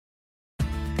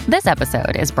This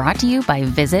episode is brought to you by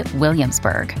Visit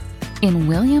Williamsburg. In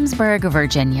Williamsburg,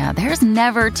 Virginia, there's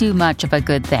never too much of a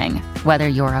good thing. Whether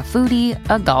you're a foodie,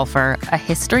 a golfer, a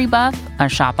history buff, a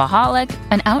shopaholic,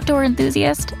 an outdoor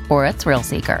enthusiast, or a thrill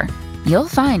seeker, you'll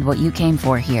find what you came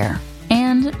for here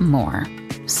and more.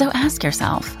 So ask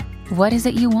yourself, what is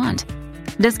it you want?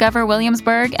 Discover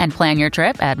Williamsburg and plan your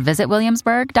trip at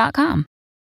visitwilliamsburg.com.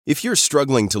 If you're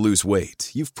struggling to lose weight,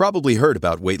 you've probably heard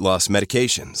about weight loss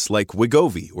medications like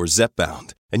Wegovy or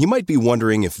Zepbound, and you might be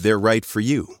wondering if they're right for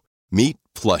you. Meet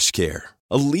PlushCare,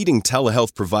 a leading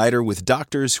telehealth provider with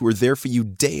doctors who are there for you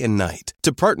day and night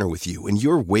to partner with you in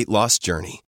your weight loss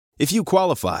journey. If you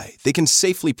qualify, they can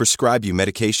safely prescribe you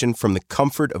medication from the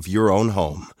comfort of your own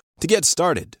home. To get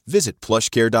started, visit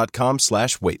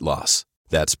plushcare.com/weight-loss.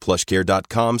 That's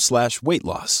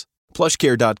plushcare.com/weight-loss.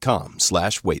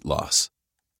 plushcare.com/weight-loss.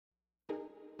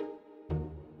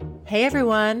 Hey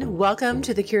everyone, welcome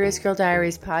to the Curious Girl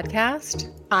Diaries podcast.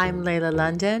 I'm Layla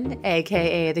London,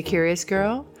 aka The Curious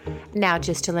Girl. Now,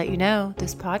 just to let you know,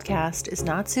 this podcast is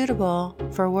not suitable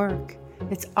for work.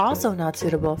 It's also not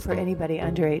suitable for anybody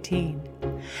under 18.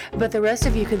 But the rest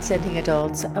of you consenting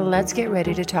adults, let's get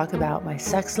ready to talk about my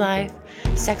sex life,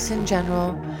 sex in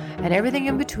general, and everything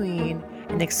in between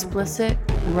in explicit,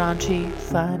 raunchy,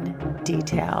 fun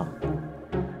detail.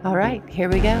 All right, here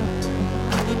we go.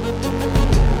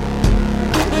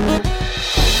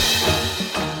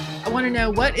 I want to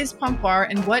know, what is Pompoir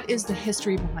and what is the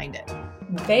history behind it?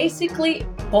 Basically,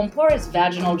 Pompoir is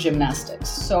vaginal gymnastics.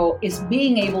 So it's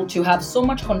being able to have so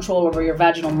much control over your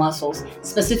vaginal muscles,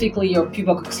 specifically your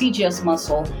pubococcygeus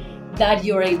muscle, that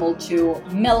you're able to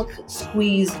milk,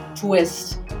 squeeze,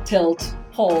 twist, tilt,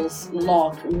 pulse,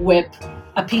 lock, whip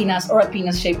a penis or a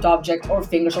penis-shaped object or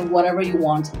fingers or whatever you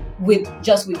want with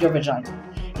your vagina.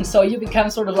 And so you become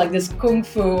sort of like this kung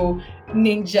fu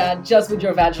ninja just with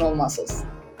your vaginal muscles.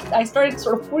 I started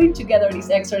sort of putting together these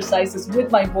exercises with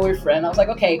my boyfriend. I was like,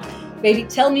 okay, baby,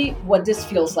 tell me what this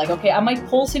feels like. Okay, am I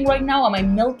pulsing right now? Am I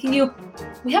milking you?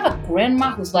 We have a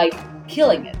grandma who's like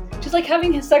killing it. She's like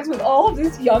having sex with all of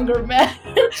these younger men.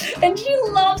 And she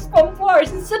loves Pompoir.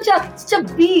 She's such a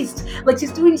beast. Like,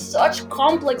 she's doing such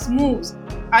complex moves.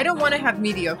 I don't want to have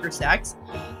mediocre sex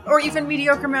or even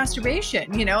mediocre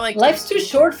masturbation, you know, like life's too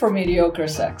short for mediocre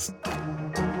sex.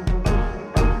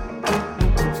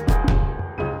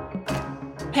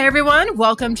 Hey everyone,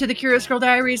 welcome to the Curious Girl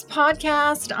Diaries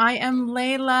podcast. I am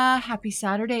Layla. Happy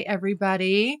Saturday,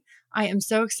 everybody. I am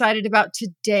so excited about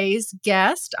today's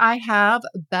guest. I have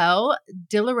Belle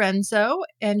DiLorenzo,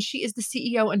 and she is the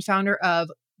CEO and founder of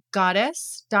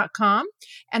Goddess.com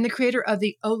and the creator of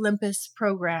the Olympus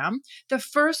program, the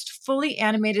first fully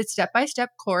animated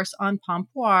step-by-step course on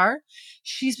Pompoir.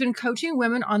 She's been coaching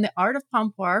women on the art of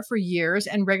Pompoir for years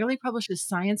and regularly publishes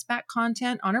science-backed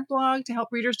content on her blog to help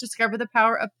readers discover the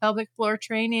power of pelvic floor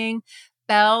training.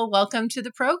 Belle, welcome to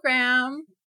the program.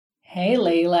 Hey,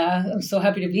 Layla. I'm so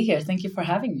happy to be here. Thank you for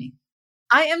having me.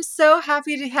 I am so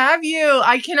happy to have you.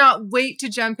 I cannot wait to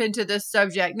jump into this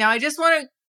subject. Now, I just want to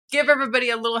give everybody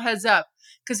a little heads up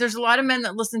because there's a lot of men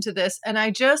that listen to this. And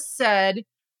I just said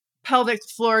pelvic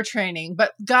floor training,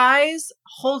 but guys,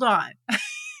 hold on.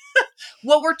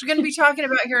 What we're going to be talking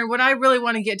about here and what I really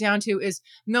want to get down to is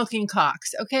milking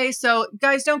cocks. Okay. So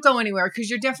guys, don't go anywhere because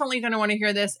you're definitely going to want to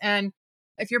hear this. And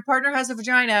if your partner has a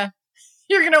vagina,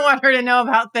 you're going to want her to know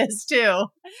about this too.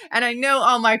 And I know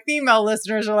all my female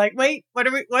listeners are like, wait,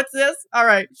 what's this? All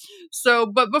right. So,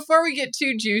 but before we get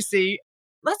too juicy,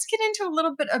 let's get into a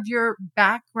little bit of your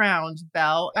background,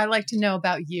 Belle. I'd like to know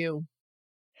about you.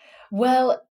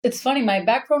 Well, it's funny. My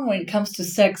background when it comes to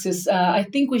sex is, I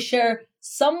think we share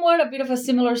somewhat a bit of a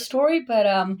similar story, but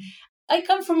I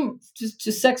come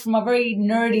to sex from a very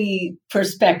nerdy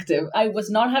perspective. I was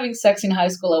not having sex in high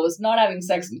school. I was not having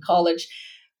sex in college,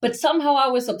 but somehow I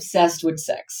was obsessed with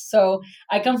sex. So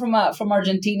I come from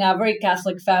Argentina, a very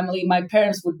Catholic family. My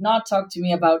parents would not talk to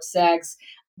me about sex.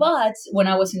 But when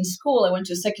I was in school, I went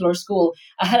to a secular school.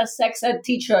 I had a sex ed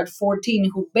teacher at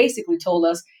 14 who basically told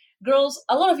us, girls,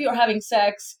 a lot of you are having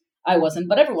sex. I wasn't,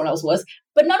 but everyone else was.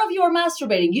 But none of you are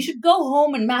masturbating. You should go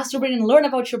home and masturbate and learn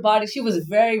about your body. She was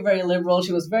very, very liberal.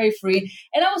 She was very free.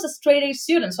 And I was a straight A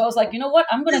student. So I was like, you know what?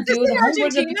 I'm going to do the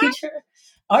homework that the teacher.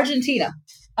 Argentina,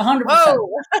 100%. Whoa.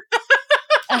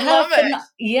 I love it.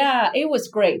 Yeah, it was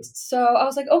great. So I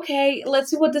was like, okay, let's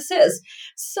see what this is.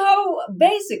 So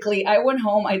basically, I went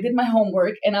home, I did my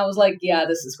homework, and I was like, yeah,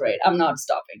 this is great. I'm not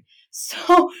stopping.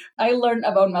 So I learned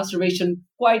about masturbation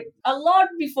quite a lot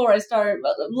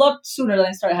a lot sooner than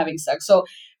I started having sex. So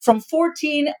from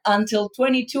 14 until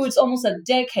 22, it's almost a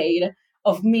decade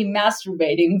of me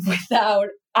masturbating without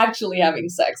actually having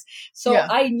sex. So Yeah.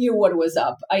 I knew what was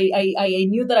up. I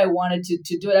knew that I wanted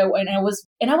to do it, and I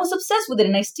was obsessed with it.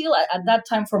 And I still at that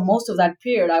time, for most of that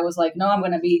period, I was like, no, I'm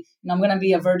gonna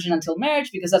be a virgin until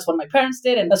marriage, because that's what my parents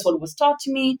did and that's what was taught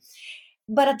to me.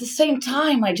 But at the same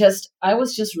time, I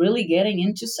was just really getting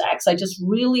into sex. I just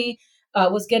really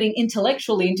was getting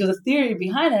intellectually into the theory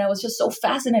behind it. I was just so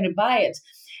fascinated by it.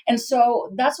 And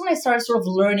so that's when I started sort of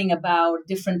learning about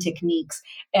different techniques.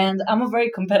 And I'm a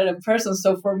very competitive person.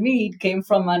 So for me, it came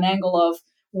from an angle of,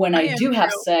 when I I am do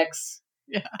have too. sex,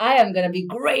 Yeah. I am going to be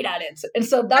great at it. And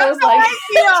so that That's was how like, I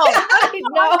feel. That's I how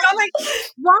I know. feel. Like,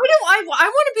 why do I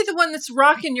want to be the one that's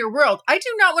rocking your world? I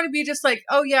do not want to be just like,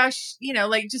 oh yeah,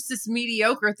 like just this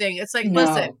mediocre thing. It's like,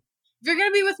 listen, No. if you're going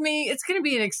to be with me, it's going to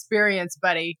be an experience,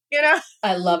 buddy. You know?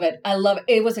 I love it. I love it.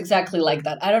 It was exactly like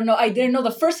that. I don't know. I didn't know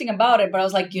the first thing about it, but I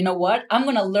was like, you know what? I'm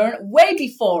going to learn way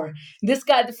before this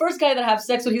guy, the first guy that I have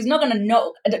sex with, he's not going to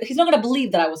know. He's not going to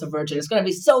believe that I was a virgin. It's going to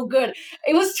be so good.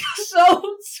 It was just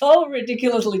so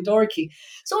ridiculously dorky.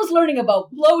 So I was learning about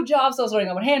blowjobs. I was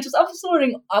learning about handjobs.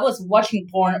 I was watching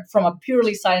porn from a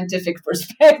purely scientific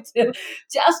perspective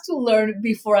just to learn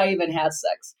before I even had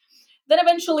sex. Then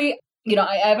eventually,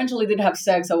 I eventually did have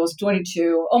sex. I was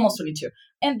 22, almost 22.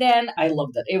 And then I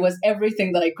loved it. It was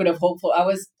everything that I could have hoped for. I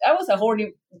was a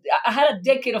horny. I had a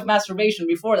decade of masturbation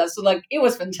before that, so like it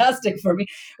was fantastic for me.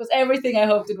 It was everything I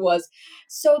hoped it was.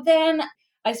 So then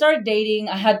I started dating.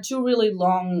 I had 2 really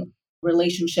long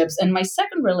relationships, and my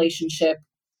second relationship,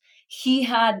 he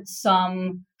had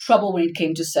some trouble when it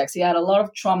came to sex. He had a lot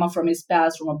of trauma from his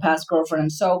past, from a past girlfriend,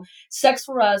 and so sex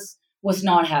for us was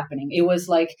not happening. It was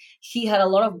like he had a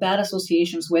lot of bad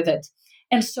associations with it.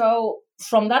 And so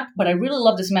from that, but I really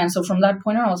love this man. So from that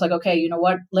point on, I was like, okay, you know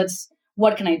what?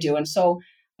 What can I do? And so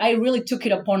I really took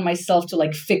it upon myself to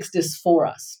like fix this for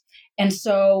us. And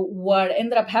so what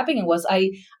ended up happening was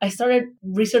I started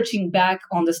researching back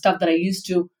on the stuff that I used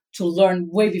to learn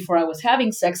way before I was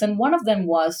having sex. And one of them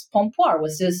was pompoir,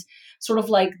 was this sort of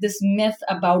like this myth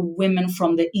about women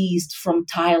from the East, from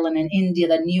Thailand and India,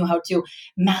 that knew how to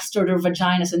master their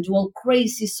vaginas and do all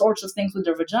crazy sorts of things with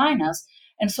their vaginas.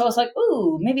 And so I was like,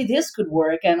 ooh, maybe this could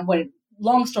work. And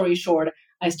long story short,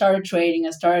 I started training,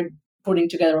 I started putting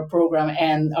together a program,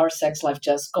 and our sex life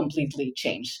just completely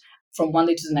changed. From one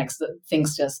day to the next,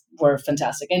 things just were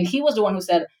fantastic. And he was the one who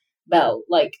said, Belle,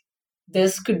 like,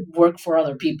 this could work for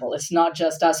other people. It's not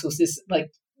just us who's this,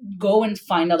 like, go and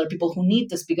find other people who need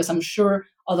this, because I'm sure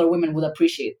other women would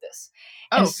appreciate this.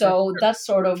 And so that's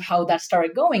sort of how that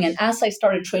started going. And as I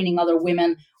started training other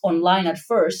women online at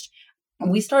first,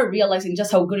 we started realizing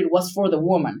just how good it was for the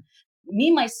woman.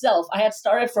 Me, myself, I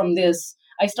started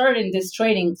in this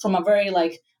training from a very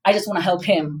like, I just want to help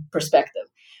him perspective.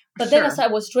 But then as I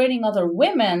was training other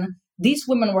women, these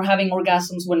women were having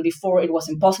orgasms when before it was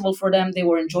impossible for them. They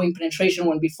were enjoying penetration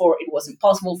when before it was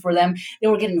impossible for them. They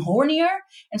were getting hornier.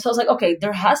 And so I was like, okay,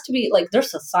 there has to be like,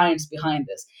 there's a science behind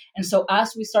this. And so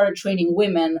as we started training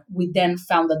women, we then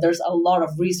found that there's a lot of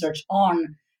research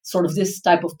on sort of this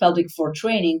type of pelvic floor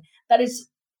training that is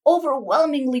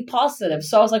overwhelmingly positive.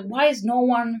 So I was like, why is no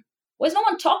one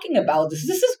talking about this?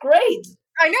 This is great.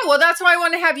 I know. Well, that's why I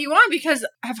want to have you on, because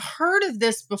I've heard of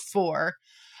this before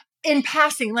in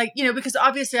passing, like, because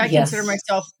obviously I consider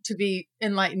myself to be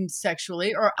enlightened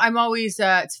sexually, or I'm always,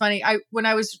 it's funny. When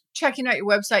I was checking out your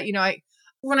website,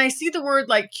 when I see the word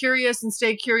like curious and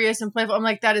stay curious and playful, I'm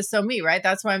like, that is so me, right?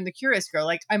 That's why I'm the curious girl.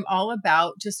 Like, I'm all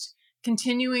about just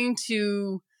continuing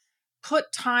to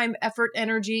put time, effort,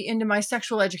 energy into my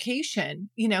sexual education,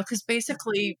 because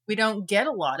basically we don't get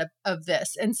a lot of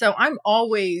this. And so I'm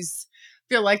always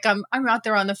feel like I'm out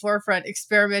there on the forefront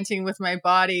experimenting with my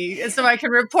body, and so I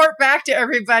can report back to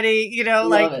everybody,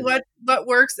 like what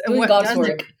works and what God's doesn't.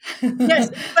 Work. Yes,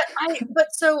 but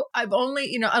so I've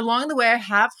only, along the way I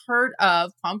have heard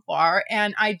of pompoir,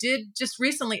 and I did just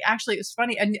recently, actually, it was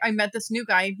funny, and I met this new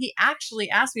guy, and he actually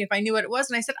asked me if I knew what it was,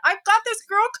 and I said, I've got this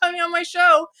girl coming on my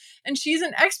show, and she's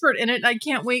an expert in it, and I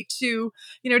can't wait to,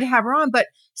 to have her on. But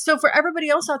so for everybody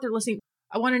else out there listening,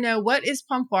 I want to know, what is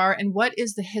pompoir and what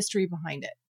is the history behind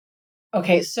it?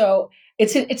 Okay, so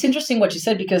it's interesting what you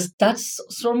said, because that's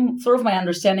sort of my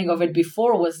understanding of it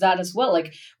before was that as well.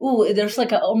 Like, there's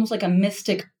like almost like a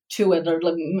mystic to it, or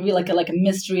like maybe like a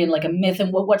mystery and like a myth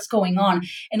and what's going on,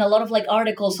 and a lot of like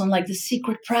articles on like the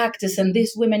secret practice and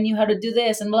these women knew how to do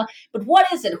this and blah. But what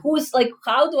is it? Who is like?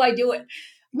 How do I do it?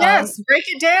 Yes, break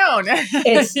it down.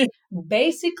 It's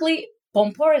basically,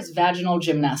 pompoir is vaginal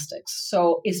gymnastics.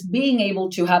 So it's being able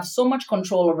to have so much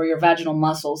control over your vaginal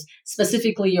muscles,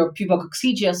 specifically your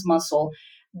pubococcygeus muscle,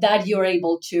 that you're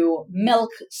able to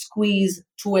milk, squeeze,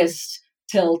 twist,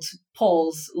 tilt,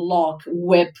 pulse, lock,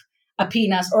 whip, a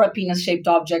penis or a penis-shaped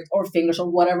object or fingers or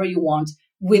whatever you want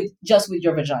with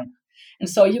your vagina. And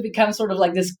so you become sort of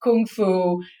like this kung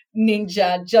fu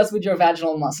ninja just with your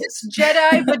vaginal muscles.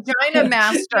 Jedi vagina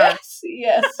master.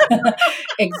 Yes.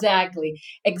 Exactly.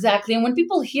 And when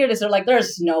people hear this, they're like,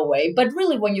 there's no way. But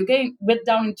really, when you get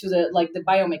down into the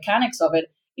biomechanics of it,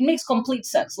 it makes complete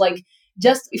sense. Like,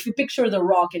 just if you picture The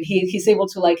Rock and he's able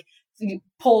to like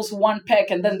pulse one pec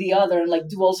and then the other and like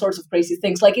do all sorts of crazy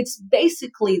things. Like, it's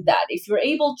basically that. If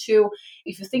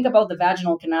you think about the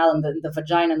vaginal canal and the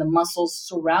vagina and the muscles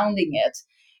surrounding it,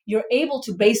 you're able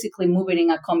to basically move it in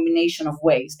a combination of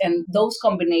ways. And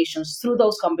through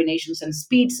those combinations and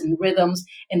speeds and rhythms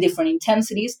and different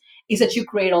intensities, is that you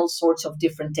create all sorts of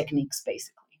different techniques,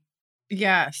 basically.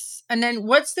 Yes. And then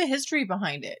what's the history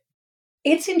behind it?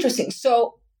 It's interesting.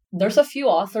 So there's a few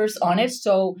authors on it.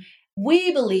 So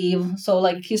we believe,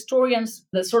 like historians,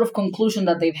 the sort of conclusion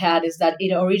that they've had is that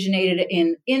it originated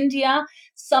in India.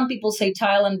 Some people say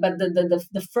Thailand, but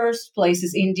the first place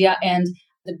is India. And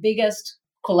the biggest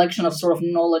collection of sort of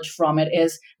knowledge from it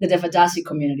is the Devadasi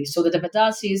community. So the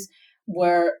Devadasis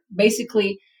were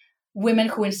basically women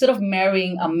who, instead of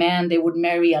marrying a man, they would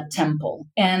marry a temple.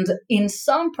 And in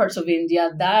some parts of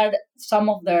India, that some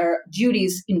of their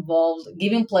duties involved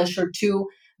giving pleasure to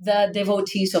the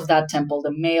devotees of that temple,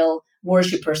 the male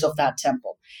worshippers of that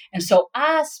temple. And so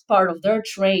as part of their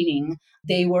training,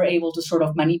 they were able to sort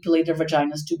of manipulate their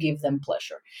vaginas to give them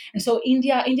pleasure. And so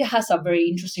India has a very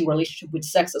interesting relationship with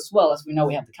sex as well. As we know,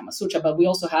 we have the Kama Sutra, but we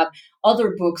also have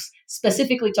other books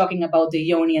specifically talking about the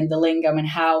yoni and the lingam and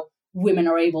how women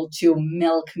are able to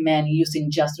milk men using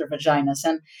just their vaginas.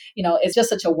 And, it's just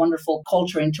such a wonderful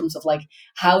culture in terms of like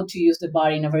how to use the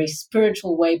body in a very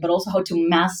spiritual way, but also how to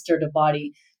master the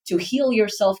body to heal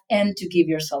yourself and to give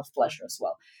yourself pleasure as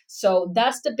well. So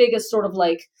that's the biggest sort of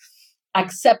like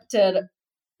accepted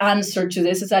answer to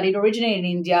this, is that it originated in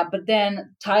India, but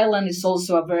then Thailand is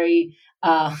also a very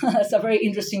it's a very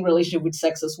interesting relationship with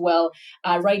sex as well.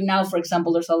 Right now, for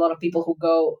example, there's a lot of people who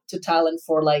go to Thailand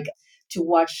for like to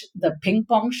watch the ping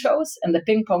pong shows. And the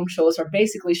ping pong shows are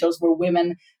basically shows where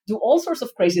women do all sorts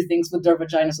of crazy things with their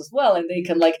vaginas as well. And they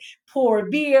can like pour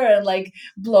beer and like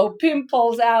blow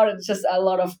pimples out. And it's just a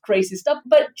lot of crazy stuff.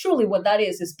 But truly what that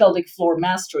is pelvic floor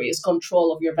mastery, is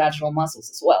control of your vaginal muscles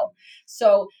as well.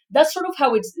 So that's sort of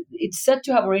how it's said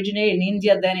to have originated in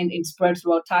India, then it spread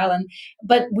throughout Thailand.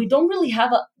 But we don't really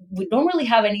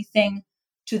have anything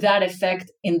to that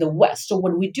effect in the West. So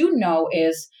what we do know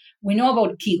is, we know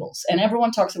about Kegels, and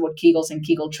everyone talks about Kegels and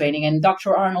Kegel training. And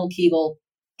Dr. Arnold Kegel,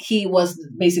 he was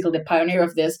basically the pioneer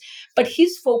of this, but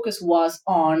his focus was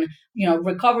on,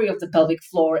 recovery of the pelvic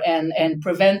floor and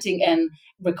preventing and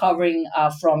recovering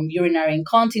from urinary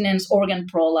incontinence, organ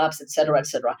prolapse, et cetera,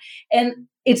 And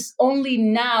it's only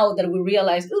now that we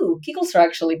realize, Kegels are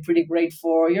actually pretty great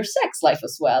for your sex life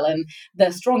as well. And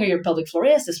the stronger your pelvic floor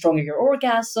is, the stronger your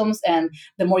orgasms, and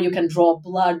the more you can draw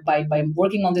blood by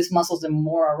working on these muscles, the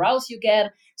more aroused you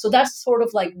get. So that's sort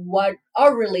of like what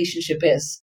our relationship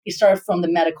is. It started from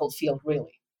the medical field,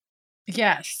 really.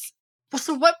 Yes. Well,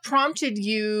 so what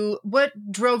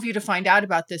drove you to find out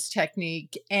about this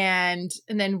technique? And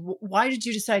then why did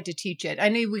you decide to teach it? I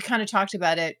know we kind of talked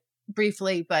about it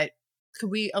briefly, but could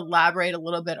we elaborate a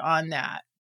little bit on that?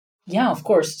 Yeah, of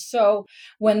course. So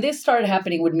when this started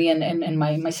happening with me and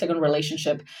my second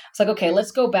relationship, it's like, okay,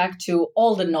 let's go back to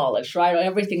all the knowledge, right?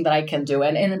 Everything that I can do.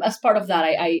 And as part of that,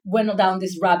 I went down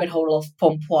this rabbit hole of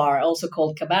pompoir, also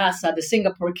called Kabasa, the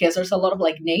Singapore kiss. There's a lot of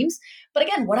like names. But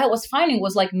again, what I was finding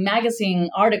was like magazine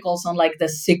articles on like the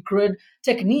secret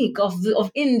technique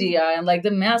of India and like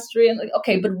the mastery. And like,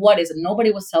 okay, but what is it?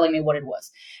 Nobody was telling me what it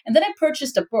was. And then I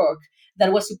purchased a book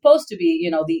that was supposed to be,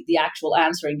 the actual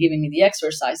answer and giving me the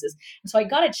exercises. And so I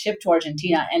got it shipped to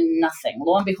Argentina and nothing.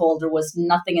 Lo and behold, there was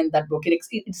nothing in that book.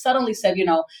 It suddenly said,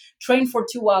 train for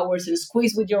 2 hours and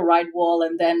squeeze with your right wall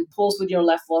and then pulse with your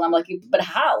left wall. I'm like, but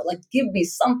how? Like, give me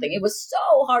something. It was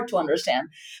so hard to understand.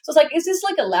 So it's like, is this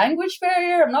like a language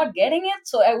barrier? I'm not getting it.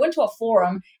 So I went to a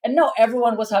forum and no,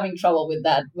 everyone was having trouble with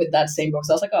that same book.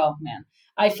 So I was like, oh man,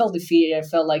 I felt defeated. I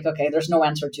felt like, okay, there's no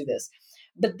answer to this.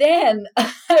 But then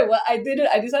I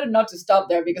decided not to stop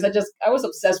there because I was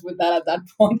obsessed with that at that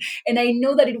point. And I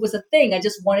know that it was a thing. I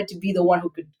just wanted to be the one who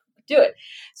could do it.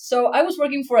 So I was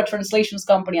working for a translations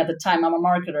company at the time. I'm a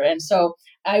marketer. And so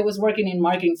I was working in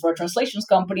marketing for a translations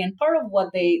company. And part of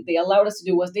what they allowed us to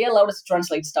do was they allowed us to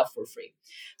translate stuff for free.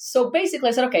 So basically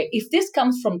I said, okay, if this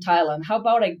comes from Thailand, how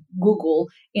about I Google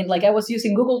I was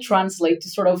using Google Translate to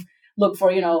sort of look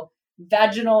for,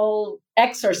 vaginal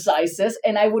exercises,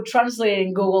 and I would translate it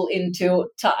in Google into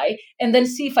Thai and then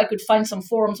see if I could find some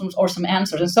forums or some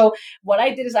answers. And so what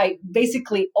I did is I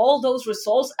basically, all those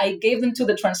results, I gave them to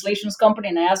the translations company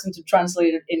and I asked them to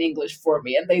translate it in English for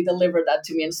me, and they delivered that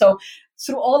to me. And so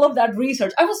through all of that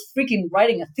research, I was freaking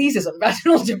writing a thesis on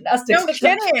vaginal gymnastics. No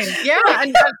kidding. Yeah.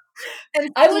 And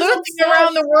I was looking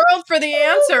around the world for the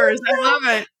answers. I love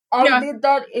it. I did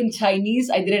that in Chinese,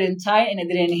 I did it in Thai, and I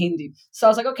did it in Hindi. So I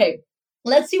was like, okay,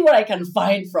 let's see what I can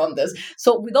find from this.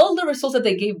 So with all the results that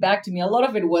they gave back to me, a lot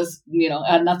of it was,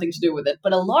 had nothing to do with it.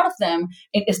 But a lot of them,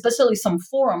 especially some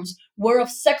forums, were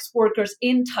of sex workers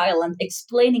in Thailand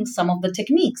explaining some of the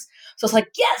techniques. So it's like,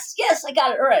 yes, I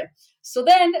got it. All right. So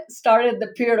then started the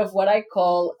period of what I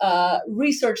call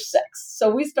research sex.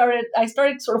 So I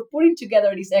started sort of putting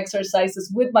together these exercises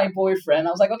with my boyfriend.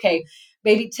 I was like, okay,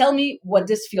 baby, tell me what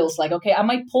this feels like. Okay, am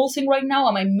I pulsing right now?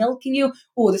 Am I milking you?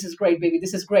 Oh, this is great, baby.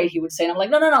 This is great, he would say. And I'm like,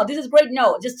 no, this is great.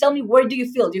 No, just tell me, where do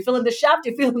you feel? Do you feel in the shaft?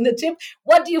 Do you feel in the tip?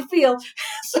 What do you feel?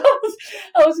 So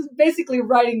I was just basically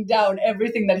writing down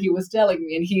everything that he was telling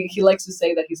me. And he likes to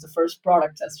say that he's the first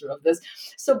product tester of this.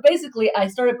 So basically, I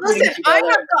started putting together. I'm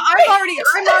already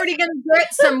going to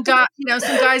get some guys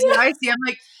that I see. I'm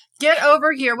like, get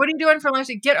over here. What are you doing for lunch?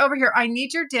 Get over here. I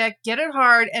need your dick. Get it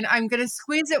hard, and I'm going to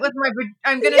squeeze it with my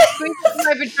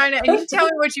vagina, and you tell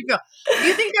me what you feel. Do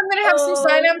you think I'm going to have some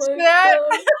signups for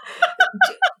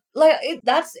that?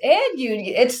 That's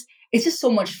it. It's just so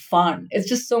much fun. It's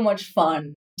just so much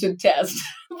fun to test.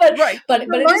 But the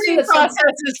learning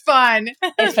process is fun.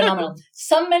 It's phenomenal.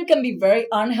 Some men can be very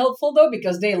unhelpful though,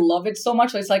 because they love it so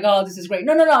much. So it's like, oh, this is great.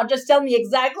 No, just tell me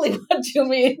exactly what you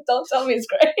mean. Don't tell me it's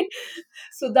great.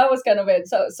 So that was kind of it.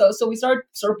 So we started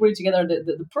sort of putting together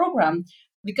the program,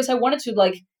 because I wanted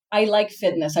to I like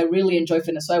fitness. I really enjoy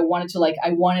fitness. So I wanted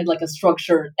a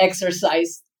structured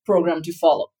exercise program to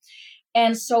follow.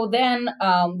 And so then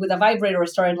with a vibrator, I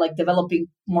started developing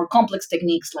more complex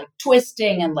techniques like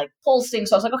twisting and pulsing.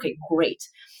 So I was like, okay, great.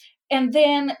 And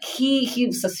then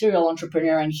he's a serial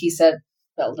entrepreneur, and he said,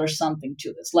 well, there's something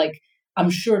to this. I'm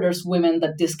sure there's women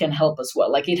that this can help as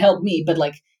well. It helped me, but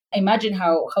imagine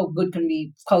how good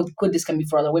this can be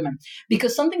for other women.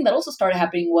 Because something that also started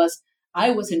happening was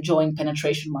I was enjoying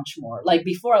penetration much more.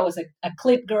 Before, I was a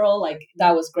clit girl,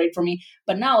 that was great for me.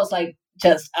 But now it's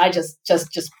I just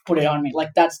put it on me.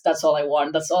 That's all I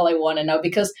want. That's all I want. And now,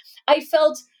 because I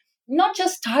felt not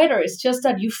just tighter, it's just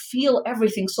that you feel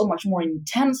everything so much more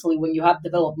intensely when you have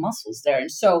developed muscles there.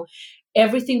 And so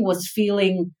everything was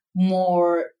feeling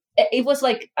more, it was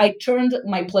like I turned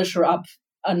my pleasure up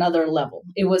another level.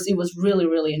 It was really,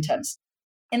 really intense.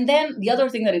 And then the other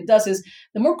thing that it does is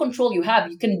the more control you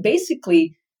have, you can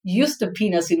basically use the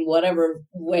penis in whatever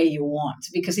way you want.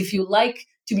 Because if you like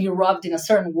to be rubbed in a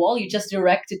certain wall, you just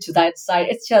direct it to that side.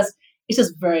 It's just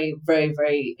very, very,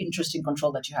 very interesting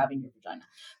control that you have in your vagina.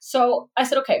 So I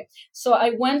said, okay. So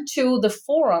I went to the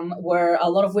forum where a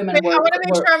lot of women were. I want to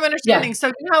make sure I'm understanding. Yeah. So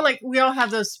you know how we all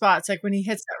have those spots, when he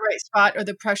hits that right spot or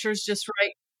the pressure's just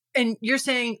right. And you're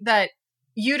saying that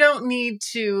you don't need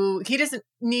to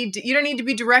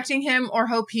be directing him or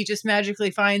hope he just magically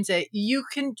finds it. You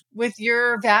can, with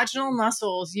your vaginal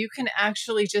muscles, you can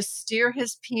actually just steer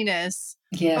his penis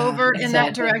over in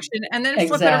that direction, and then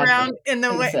flip it around in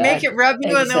the way, make it rub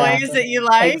you in the ways that you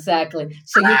like. Exactly.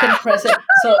 So you can press it.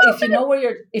 So if you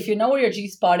know where your G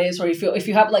spot is, or if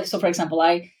you have so for example,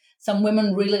 some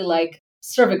women really like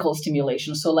cervical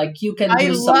stimulation. So you can I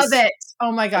love it.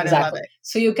 Oh my God, exactly. I love it.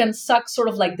 So you can suck sort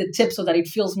of the tip so that it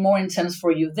feels more intense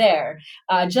for you there,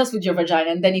 just with your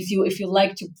vagina. And then if you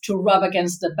like to rub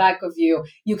against the back of you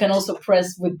can also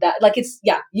press with that.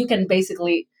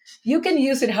 You can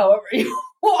use it however you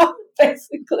want,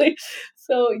 basically.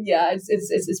 So yeah,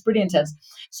 it's pretty intense.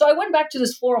 So I went back to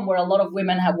this forum where a lot of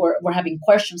women were having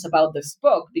questions about this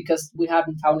book, because we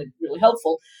hadn't found it really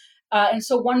helpful. And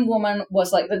so one woman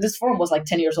was this forum was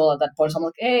 10 years old at that point. So I'm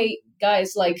like, hey,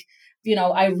 guys,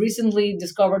 I recently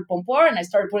discovered Pompoir and I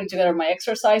started putting together my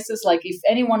exercises. If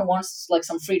anyone wants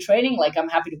some free training, I'm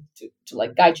happy to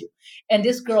guide you. And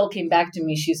this girl came back to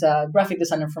me. She's a graphic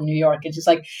designer from New York. And she's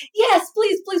like, yes,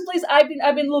 please. I've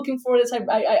been looking for this.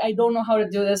 I don't know how to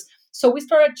do this. So we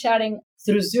started chatting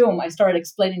through Zoom. I started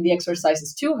explaining the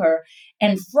exercises to her.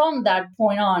 And from that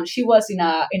point on, she was in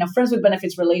a friends with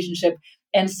benefits relationship,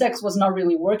 and sex was not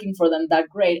really working for them that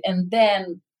great. And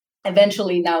then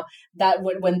eventually, now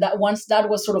once that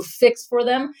was sort of fixed for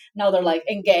them, now they're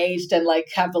engaged and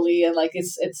happily, and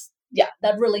it's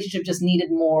that relationship just needed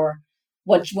more.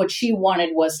 What she wanted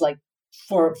was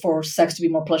for sex to be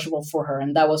more pleasurable for her,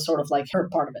 and that was sort of her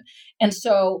part of it. And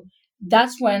so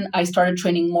that's when I started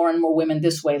training more and more women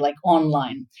this way, like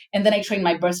online. And then I trained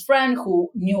my best friend who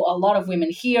knew a lot of women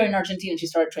here in Argentina, and she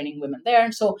started training women there.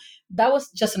 And so that was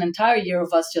just an entire year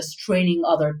of us just training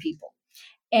other people.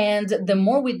 And the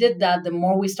more we did that, the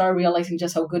more we started realizing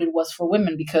just how good it was for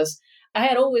women, because I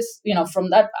had always, from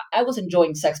that, I was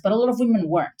enjoying sex, but a lot of women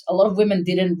weren't. A lot of women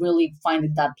didn't really find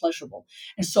it that pleasurable.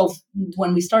 And so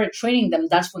when we started training them,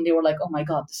 that's when they were like, oh my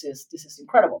God, this is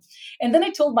incredible. And then I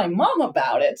told my mom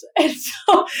about it. And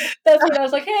so that's when I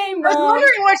was like, hey, Mom. I was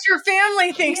wondering what your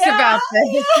family thinks about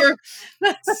this.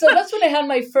 Yeah. So that's when I had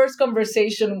my first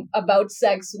conversation about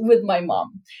sex with my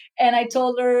mom. And I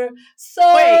told her,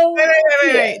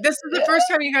 Wait. This is the first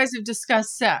time you guys have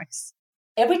discussed sex.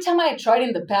 Every time I tried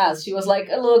in the past, she was like,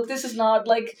 look, this is not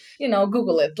like,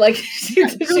 Google it. Like, she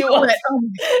was.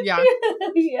 Yeah.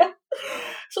 Yeah.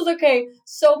 So it's okay.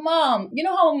 So, Mom, you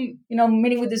know how I'm,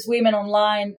 meeting with these women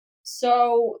online.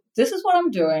 So this is what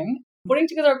I'm doing. Putting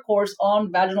together a course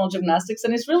on vaginal gymnastics.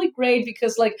 And it's really great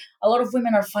because, like, a lot of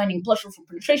women are finding pleasure from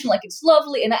penetration. Like, it's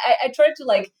lovely. And I tried to,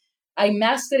 like, I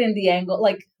masked it in the angle.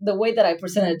 Like, the way that I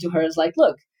presented it to her is like,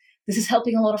 look, this is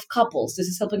helping a lot of couples. This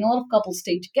is helping a lot of couples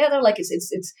stay together. Like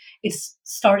it's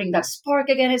starting that spark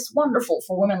again. It's wonderful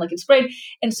for women. Like, it's great.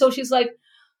 And so she's like,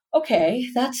 okay,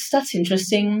 that's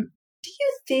interesting. Do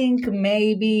you think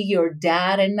maybe your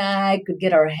dad and I could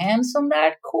get our hands on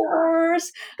that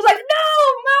course? I was like, no,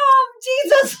 Mom,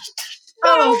 Jesus,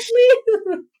 no,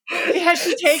 please. Has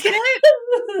she taken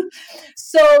it?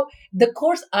 So the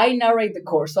course, I narrate the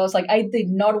course. So I was like, I did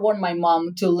not want my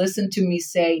mom to listen to me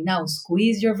say, now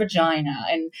squeeze your vagina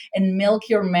and milk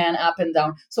your man up and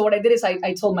down. So what I did is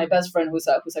I told my best friend who's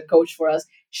a coach for us,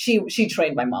 she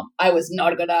trained my mom. I was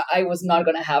not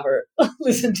gonna have her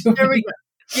listen to there me. We go.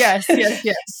 Yes.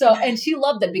 So, and she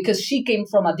loved it because she came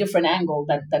from a different angle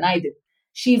than I did.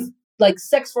 She, like,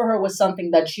 sex for her was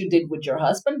something that she did with your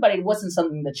husband, but it wasn't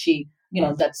something that she,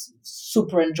 that's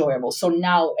super enjoyable. So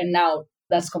now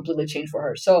that's completely changed for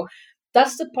her. So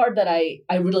that's the part that I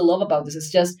really love about this.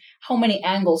 It's just how many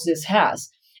angles this has.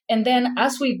 And then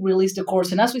as we released the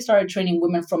course and as we started training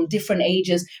women from different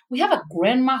ages, we have a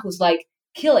grandma who's like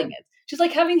killing it. She's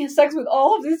like having sex with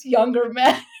all of these younger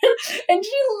men. And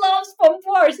she loves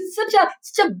pompous. It's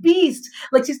such a beast.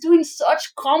 Like, she's doing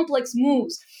such complex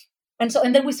moves.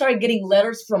 And then we started getting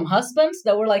letters from husbands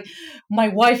that were like, my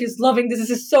wife is loving this. This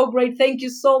is so great. Thank you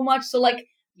so much. So, like,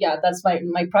 yeah, that's my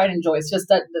pride and joy. It's just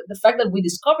that the fact that we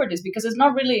discovered this, because it's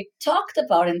not really talked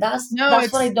about. And that's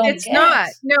what I don't it's get. Not.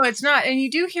 No, it's not. And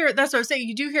you do hear, that's what I was saying.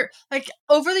 You do hear, like,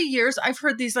 over the years, I've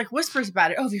heard these, like, whispers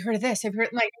about it. Oh, have you heard of this? Have you heard,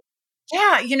 like,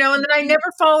 yeah, and then I never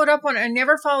followed up on it.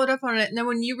 And then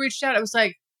when you reached out, I was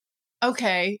like,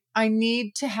 okay, I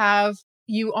need to have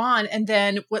you on. And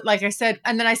then like I said,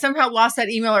 and then I somehow lost that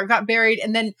email or got buried.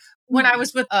 And then when I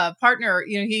was with a partner,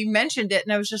 he mentioned it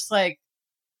and I was just like,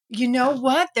 you know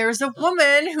what? There's a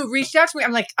woman who reached out to me.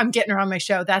 I'm like, I'm getting her on my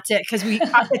show. That's it. Cause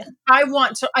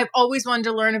I've always wanted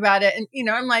to learn about it. And,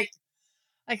 I'm like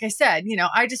I said,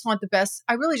 I just want the best.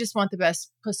 I really just want the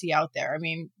best pussy out there. I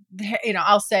mean,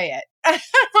 I'll say it.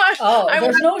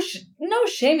 There's no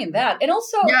shame in that. And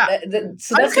also,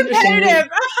 so that's I'm competitive.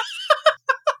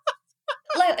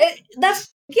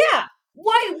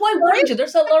 Why wouldn't you?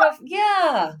 There's a lot of,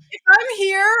 If I'm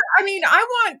here, I mean, I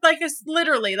want, like, it's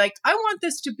literally, like, I want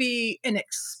this to be an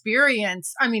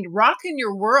experience. I mean, rock in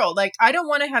your world. Like, I don't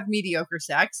want to have mediocre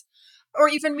sex or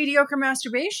even mediocre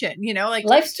masturbation, like.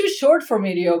 Life's too short for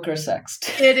mediocre sex.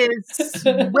 It is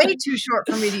way too short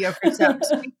for mediocre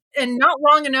sex. And not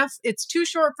long enough. It's too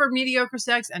short for mediocre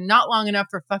sex and not long enough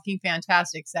for fucking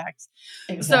fantastic sex.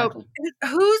 Exactly.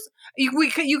 So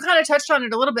you kind of touched on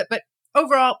it a little bit, but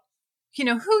overall,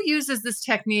 who uses this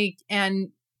technique?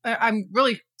 And I'm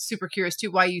really super curious too,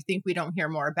 why you think we don't hear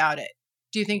more about it.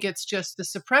 Do you think it's just the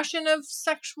suppression of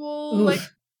sexual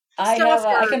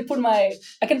I can put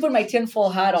my tinfoil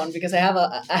hat on because I have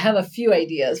a few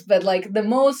ideas, but like the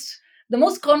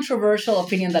most controversial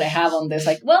opinion that I have on this,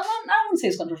 like, well, I wouldn't say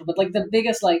it's controversial, but like the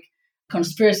biggest like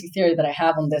conspiracy theory that I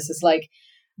have on this is like,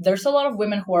 there's a lot of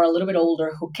women who are a little bit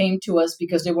older who came to us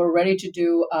because they were ready to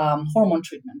do hormone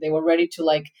treatment. They were ready to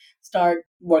like start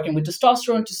working with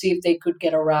testosterone to see if they could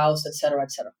get aroused, et cetera,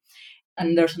 et cetera.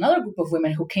 And there's another group of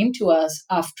women who came to us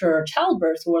after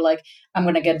childbirth who were like, I'm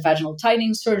going to get vaginal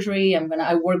tightening surgery.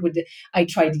 I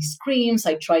tried these creams.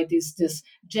 I tried these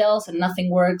gels and nothing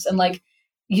works. And like,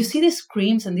 you see these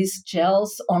creams and these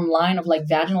gels online of like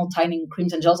vaginal tightening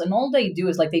creams and gels. And all they do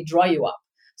is like, they dry you up.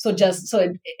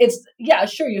 It's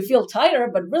sure, you feel tighter,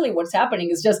 but really what's happening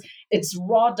is just, it's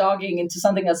raw dogging into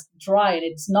something that's dry and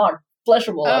it's not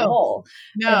pleasurable at all.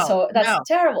 No, and so that's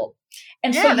terrible.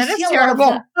 And yeah, so that is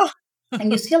terrible.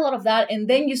 And you see a lot of that, and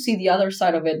then you see the other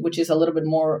side of it, which is a little bit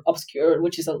more obscure,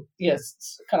 which is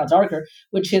kind of darker,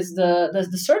 which is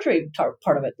the surgery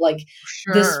part of it, like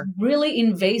this really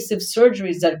invasive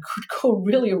surgeries that could go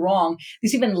really wrong.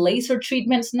 There's even laser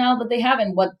treatments now that they have,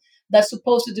 and what that's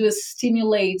supposed to do is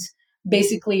stimulate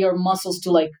basically your muscles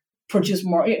to like produce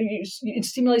more. It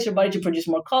stimulates your body to produce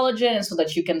more collagen, and so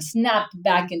that you can snap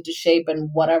back into shape and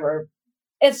whatever.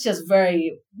 It's just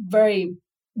very, very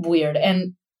weird,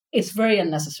 and it's very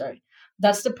unnecessary.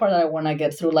 That's the part that I want to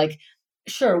get through. Like,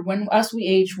 sure, as we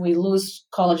age, we lose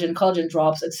collagen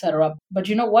drops, etc. But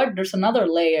you know what? There's another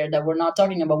layer that we're not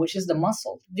talking about, which is the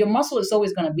muscle. Your muscle is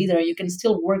always going to be there. You can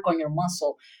still work on your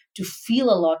muscle to feel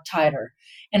a lot tighter.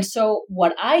 And so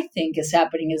what I think is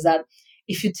happening is that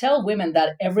if you tell women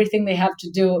that everything they have to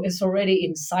do is already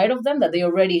inside of them, that they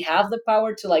already have the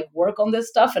power to like work on this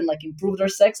stuff and like improve their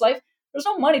sex life, there's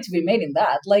no money to be made in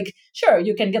that. Like, sure,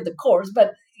 you can get the course,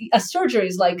 but a surgery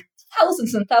is like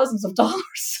thousands and thousands of dollars.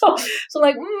 So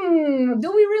like,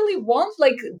 do we really want,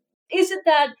 like, is it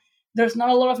that there's not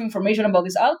a lot of information about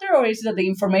this out there, or is it that the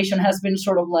information has been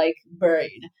sort of like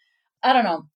buried? I don't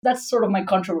know. That's sort of my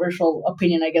controversial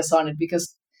opinion, I guess, on it,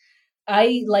 because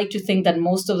I like to think that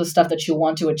most of the stuff that you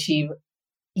want to achieve,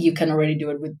 you can already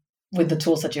do it with the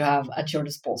tools that you have at your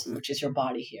disposal, which is your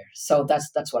body here. So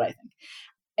that's what I think.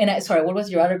 And sorry, what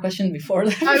was your other question before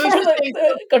the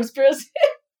conspiracy?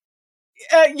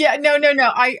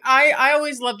 No. I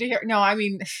always love to hear. No, I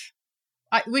mean,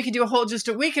 we could do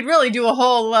we could really do a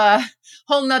whole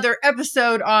nother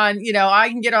episode on, I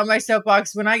can get on my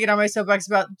soapbox when I get on my soapbox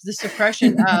about the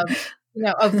suppression of,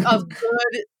 of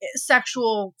good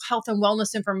sexual health and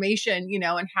wellness information,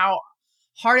 and how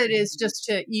hard it is just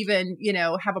to even,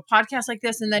 have a podcast like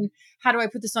this. And then how do I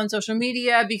put this on social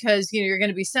media? Because, you're going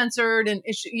to be censored and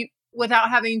without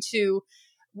having to,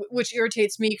 which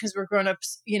irritates me because we're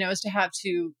grown-ups, is to have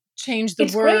to change the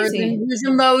words and use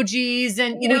emojis.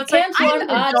 And, it's like, I'm an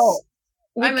adult.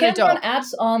 We can't run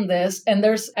ads on this, and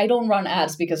I don't run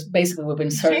ads because basically we've been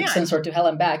censored to hell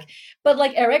and back. But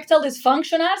like erectile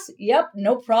dysfunction ads, yep,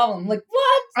 no problem. Like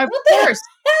what? Of course.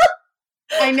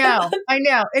 I know.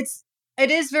 It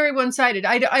is very one-sided.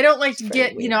 I don't like to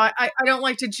get, weird. I don't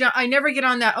like to jump. I never get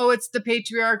on that. Oh, it's the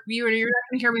patriarch view, and you're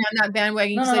not going to hear me on that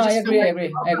bandwagon. No, I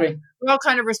agree. We're all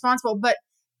kind of responsible, but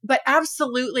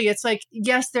absolutely, it's like,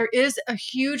 yes, there is a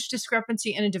huge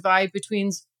discrepancy and a divide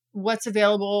between what's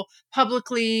available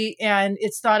publicly, and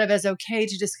it's thought of as okay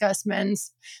to discuss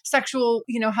men's sexual,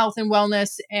 health and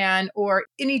wellness or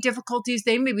any difficulties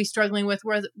they may be struggling with,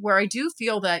 where I do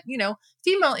feel that,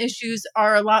 female issues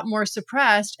are a lot more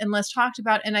suppressed and less talked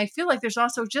about. And I feel like there's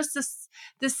also just this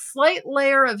slight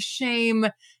layer of shame,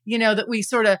 that we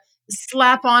sort of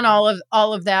slap on all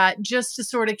of that just to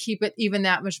sort of keep it even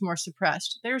that much more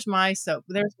suppressed. There's my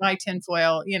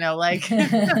tinfoil,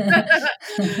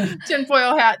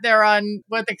 tinfoil hat there on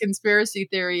what the conspiracy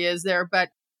theory is there. But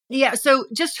yeah, so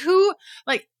just who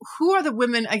are the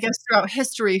women, I guess, throughout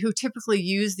history who typically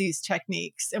use these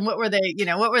techniques, and what were they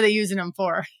using them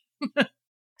for?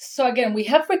 So again, we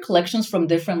have recollections from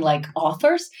different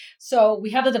authors. So we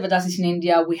have the Devadasis in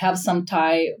India. We have some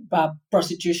Thai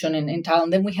prostitution in Thailand.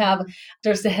 Then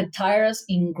there's the Hetaeras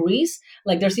in Greece.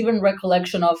 Like there's even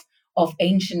recollection of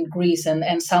ancient Greece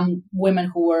and some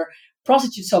women who were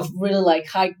prostitutes of really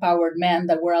high-powered men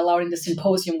that were allowed in the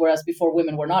symposium, whereas before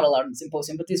women were not allowed in the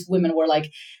symposium. But these women were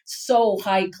so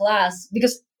high class,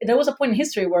 because there was a point in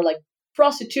history where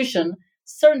prostitution,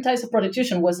 certain types of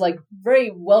prostitution was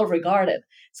very well regarded.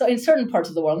 So in certain parts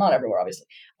of the world, not everywhere, obviously.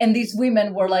 And these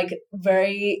women were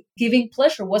very giving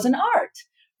pleasure was an art,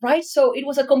 right? So it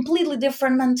was a completely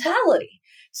different mentality.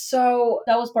 So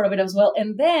that was part of it as well.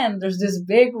 And then there's this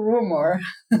big rumor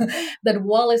that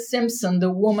Wallis Simpson,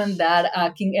 the woman that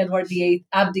King Edward VIII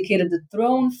abdicated the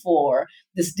throne for,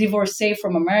 this divorcee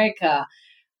from America,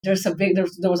 there was a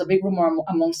big rumor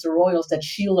amongst the royals that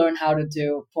she learned how to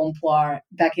do pompoir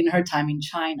back in her time in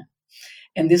China.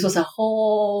 And this was a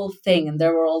whole thing. And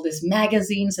there were all these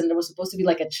magazines, and there was supposed to be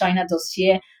a China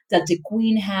dossier that the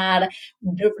queen had,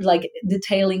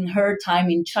 detailing her time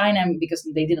in China, because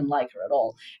they didn't like her at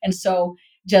all. And so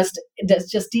just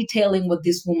detailing what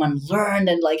this woman learned,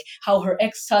 and how her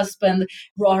ex-husband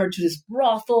brought her to these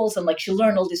brothels, and she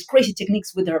learned all these crazy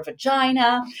techniques with her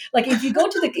vagina.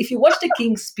 If you watch the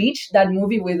King's Speech, that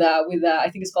movie with I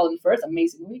think it's called In Firth,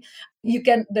 amazing movie.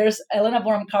 There's Helena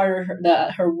Bonham Carter,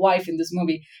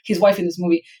 his wife in this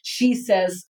movie. She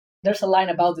says, there's a line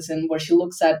about this, and where she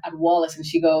looks at Wallace and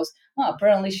she goes,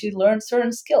 apparently she learned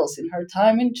certain skills in her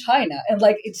time in China. And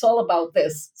it's all about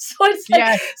this. So it's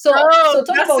so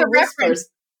talk about whispers.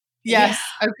 Yes.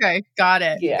 Yeah. Okay. Got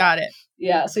it. Yeah. Got it.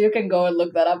 Yeah, so you can go and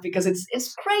look that up because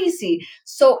it's crazy.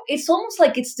 So it's almost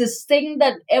like it's this thing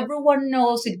that everyone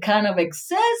knows it kind of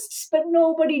exists, but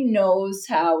nobody knows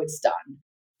how it's done.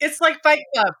 It's like Fight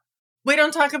Club. We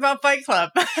don't talk about Fight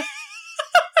Club.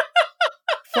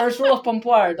 First rule of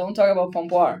Pompoir, don't talk about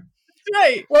Pompoir.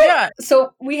 Right. Well, yeah.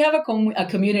 So we have a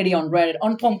community on Reddit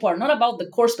on Pompoir, not about the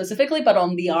course specifically, but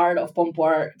on the art of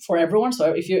Pompoir for everyone.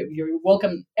 So if you're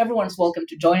welcome, everyone's welcome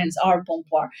to join. It's our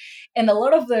Pompoir. And a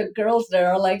lot of the girls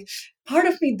there are like, part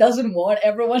of me doesn't want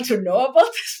everyone to know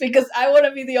about this because I want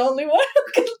to be the only one who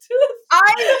can do it.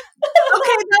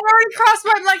 Okay, that already crossed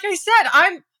my, like I said,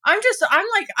 I'm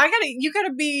like,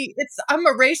 I'm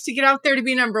a race to get out there to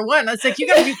be number one. It's like, you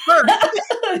got to be first.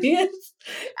 Yes.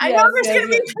 I know there's going to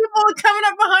be people coming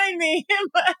up behind me,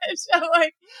 but I'm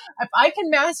like, if I can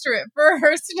master it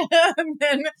first,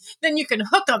 then you can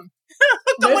hook them.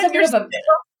 There's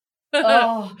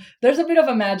a bit of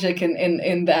a magic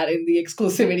in that, in the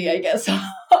exclusivity, I guess.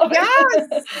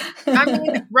 Yes. I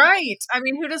mean, right. I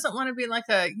mean, who doesn't want to be like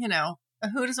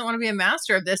who doesn't want to be a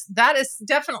master of this? That is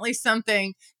definitely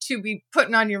something to be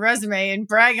putting on your resume and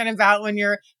bragging about when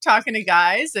you're talking to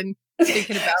guys and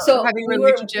thinking about having a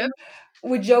relationship.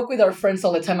 We joke with our friends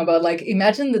all the time about like,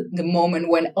 imagine the moment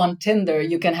when on Tinder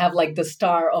you can have like the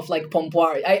star of like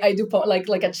Pompoir. I do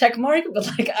like a check mark, but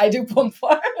like I do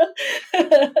Pompoir.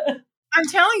 I'm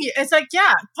telling you, it's like,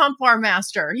 yeah, Pompoir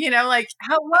master, like,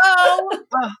 hello.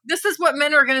 This is what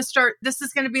men are going to start. This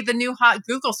is going to be the new hot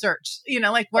Google search,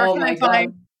 like, where can I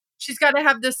find? She's got to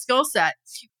have this skill set.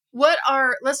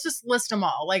 Let's just list them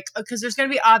all, like, because there's going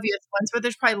to be obvious ones, but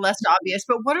there's probably less obvious.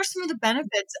 But what are some of the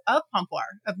benefits of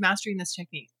Pompoir, of mastering this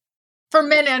technique for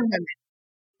men and women?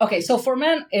 Okay, so for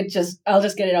men, I'll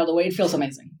just get it out of the way. It feels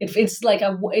amazing. It's like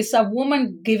it's a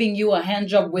woman giving you a hand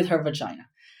job with her vagina.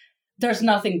 There's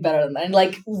nothing better than that. And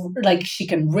like she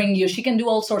can ring you, she can do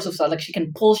all sorts of stuff. Like she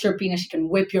can pulse your penis, she can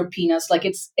whip your penis. Like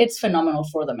it's phenomenal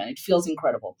for the men. It feels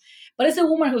incredible. But it's a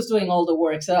woman who's doing all the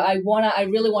work. So I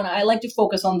like to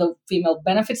focus on the female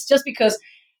benefits just because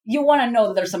you want to know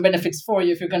that there's some benefits for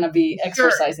you if you're going to be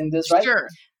exercising this, right? Sure.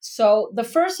 So the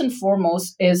first and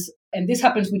foremost is, and this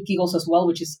happens with Kegels as well,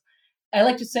 which is, I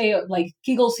like to say like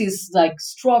Kegels is like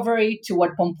strawberry to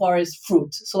what Pompoir is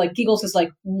fruit. So like Kegels is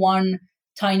like one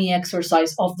tiny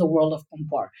exercise of the world of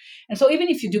Pompoir. And so even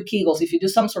if you do Kegels, if you do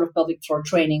some sort of pelvic floor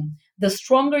training, the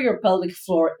stronger your pelvic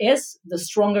floor is, the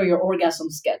stronger your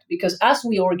orgasms get. Because as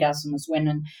we orgasm as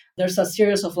women, there's a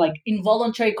series of like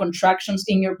involuntary contractions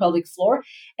in your pelvic floor.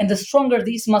 And the stronger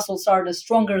these muscles are, the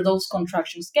stronger those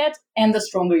contractions get, and the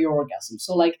stronger your orgasm.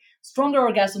 So like stronger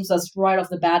orgasms, that's right off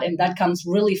the bat. And that comes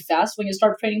really fast when you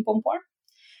start training Pompoir.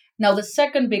 Now, the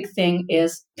second big thing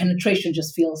is penetration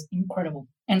just feels incredible.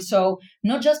 And so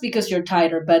not just because you're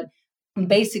tighter, but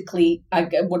basically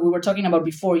what we were talking about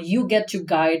before, you get to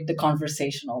guide the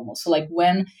conversation almost. So like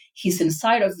when he's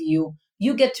inside of you,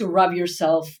 you get to rub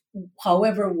yourself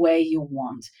however way you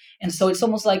want. And so it's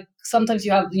almost like sometimes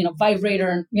you have,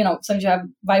 vibrator, sometimes you have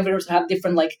vibrators that have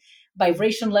different like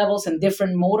vibration levels and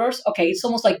different motors. Okay, it's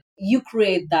almost like you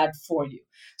create that for you.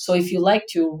 So if you like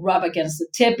to rub against the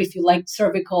tip, if you like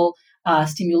cervical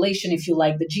stimulation, if you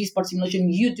like the G-spot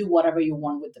stimulation, you do whatever you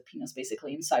want with the penis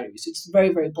basically inside of you. So it's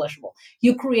very, very pleasurable.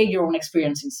 You create your own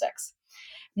experience in sex.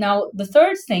 Now, the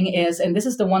third thing is, and this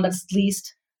is the one that's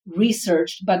least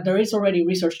researched, but there is already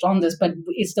research on this, but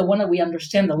it's the one that we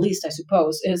understand the least, I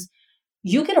suppose, is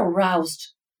you get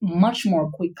aroused much more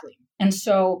quickly. And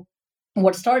so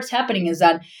what starts happening is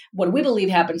that what we believe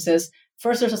happens is,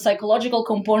 first, there's a psychological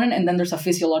component, and then there's a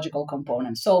physiological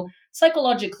component. So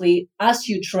psychologically, as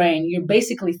you train, you're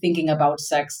basically thinking about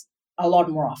sex a lot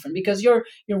more often because you're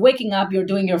waking up, you're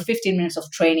doing your 15 minutes of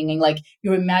training, and like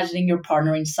you're imagining your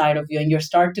partner inside of you, and you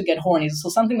start to get horny. So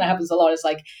something that happens a lot is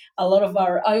like a lot of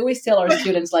I always tell our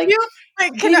students like,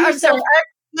 let me ask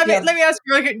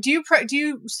you, do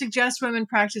you suggest women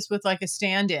practice with like a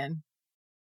stand-in?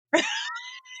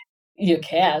 You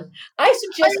can. I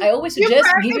always suggest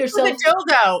give yourself a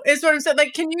dildo is what I'm saying.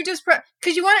 Like, can you just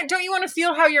because don't you want to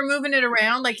feel how you're moving it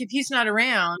around? Like if he's not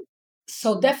around.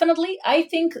 So definitely, I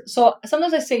think so.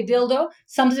 Sometimes I say dildo.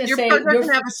 Sometimes I say your partner can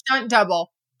have a stunt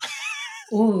double.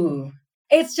 Ooh,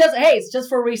 it's just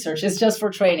for research. It's just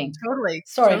for training. Totally.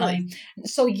 Sorry, honey.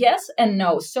 So yes and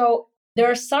no. So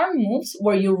there are some moves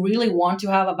where you really want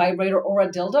to have a vibrator or a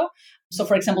dildo. So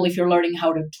for example, if you're learning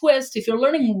how to twist, if you're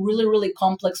learning really, really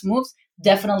complex moves,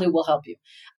 definitely will help you.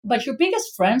 But your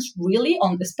biggest friends really,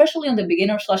 especially on the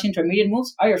beginner/intermediate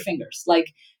moves, are your fingers.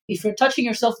 Like if you're touching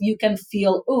yourself, you can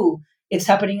feel, ooh, it's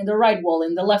happening in the right wall,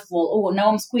 in the left wall. Oh, now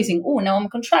I'm squeezing. Oh, now I'm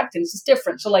contracting. This is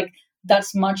different. So like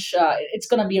that's much, it's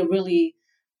going to be a really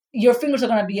your fingers are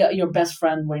going to be your best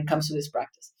friend when it comes to this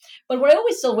practice. But what I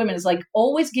always tell women is like,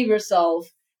 always give yourself,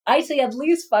 I say at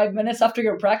least 5 minutes after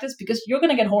your practice, because you're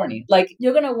going to get horny. Like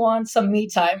you're going to want some me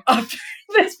time after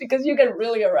this because you get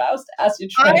really aroused as you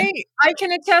train. I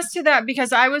can attest to that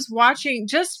because I was watching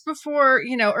just before,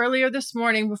 earlier this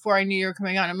morning before I knew you were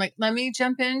coming on. I'm like, let me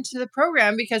jump into the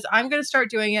program because I'm going to start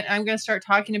doing it. I'm going to start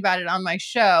talking about it on my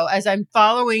show as I'm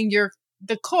following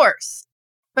the course.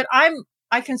 But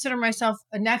I consider myself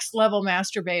a next level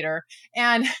masturbator.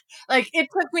 And like, it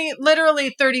took me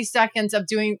literally 30 seconds of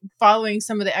following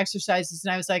some of the exercises.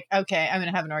 And I was like, okay, I'm going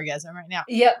to have an orgasm right now.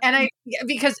 Yeah. And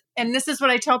and this is what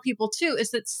I tell people too,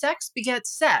 is that sex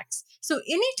begets sex. So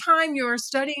anytime you're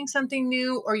studying something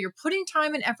new or you're putting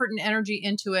time and effort and energy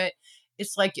into it,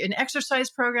 it's like an exercise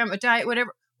program, a diet,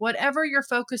 whatever you're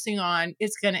focusing on,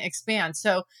 it's going to expand.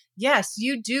 So yes,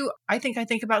 you do. I think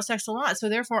about sex a lot. So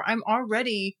therefore I'm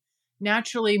already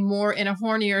naturally more in a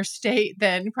hornier state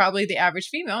than probably the average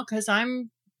female because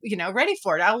I'm, ready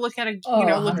for it. I'll look at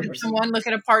look at someone, look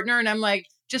at a partner, and I'm like,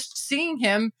 just seeing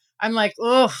him, I'm like,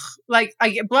 ugh, like I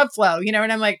get blood flow,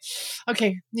 and I'm like,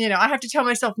 okay, I have to tell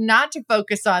myself not to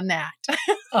focus on that.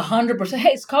 100%. Hey,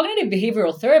 it's cognitive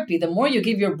behavioral therapy. The more you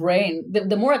give your brain,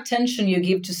 the more attention you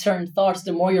give to certain thoughts,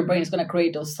 the more your brain is going to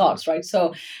create those thoughts, right?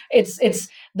 So it's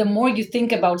the more you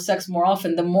think about sex more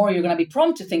often, the more you're going to be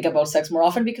prompt to think about sex more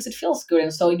often because it feels good.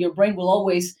 And so your brain will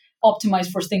always optimize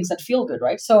for things that feel good,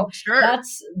 right? So sure.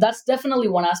 That's definitely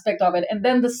one aspect of it. And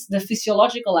then the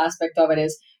physiological aspect of it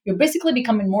is you're basically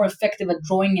becoming more effective at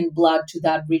drawing in blood to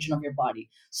that region of your body.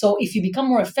 So if you become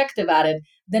more effective at it,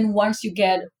 then once you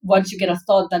get a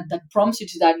thought that prompts you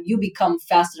to that, you become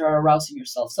faster at arousing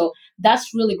yourself. So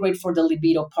that's really great for the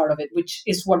libido part of it, which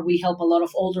is what we help a lot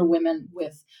of older women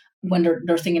with when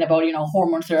they're thinking about,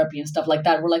 hormone therapy and stuff like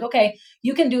that. We're like, okay,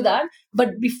 you can do that.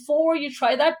 But before you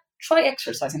try that, try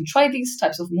exercising, try these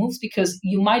types of moves because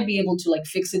you might be able to like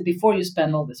fix it before you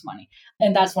spend all this money.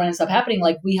 And that's what ends up happening.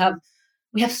 Like we have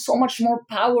so much more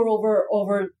power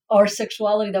over our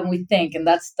sexuality than we think. And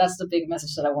that's the big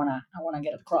message that I want to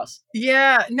get across.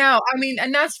 Yeah, no, I mean,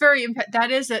 and that's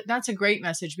that's a great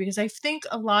message because I think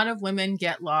a lot of women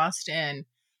get lost in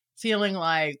feeling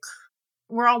like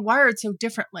we're all wired so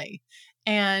differently.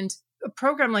 And a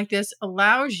program like this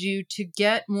allows you to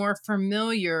get more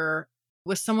familiar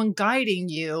with someone guiding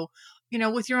you,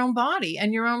 with your own body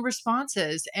and your own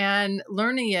responses and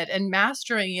learning it and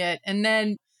mastering it. And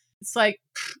then it's like,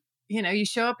 you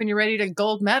show up and you're ready to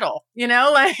gold medal,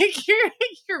 like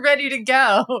you're ready to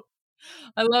go.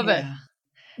 I love it.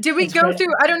 Did we go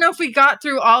through, I don't know if we got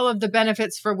through all of the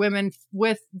benefits for women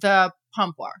with the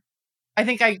pump bar. I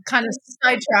think I kind of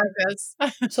sidetracked this.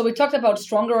 So we talked about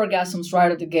stronger orgasms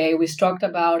right at the gate. We talked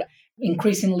about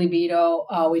increasing libido.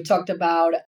 We talked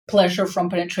about pleasure from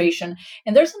penetration.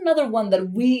 And there's another one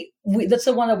that we that's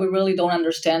the one that we really don't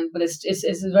understand, but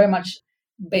it's very much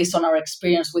based on our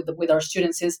experience with our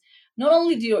students is not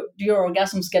only do your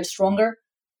orgasms get stronger,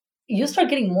 you start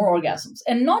getting more orgasms.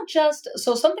 And not just,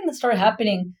 so something that started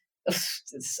happening,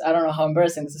 I don't know how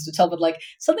embarrassing this is to tell, but like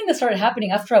something that started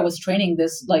happening after I was training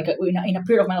this, like in a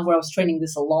period of my life where I was training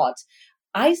this a lot,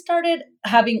 I started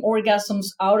having orgasms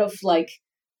out of like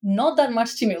not that much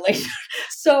stimulation.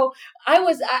 So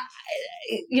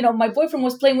my boyfriend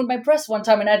was playing with my breast one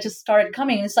time and I just started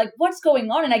coming and it's like, what's going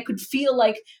on? And I could feel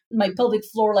like my pelvic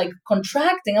floor like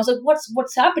contracting. I was like,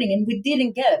 what's happening? And we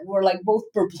didn't get it. We were like both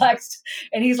perplexed.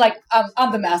 And he's like,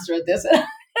 I'm the master at this.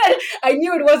 I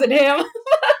knew it wasn't him.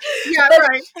 Yeah,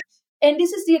 right. And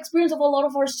this is the experience of a lot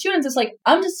of our students. It's like,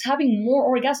 I'm just having more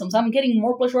orgasms. I'm getting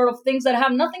more pleasure out of things that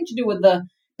have nothing to do with the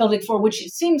pelvic floor, which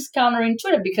seems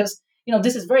counterintuitive because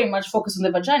this is very much focused on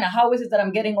the vagina. How is it that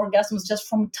I'm getting orgasms just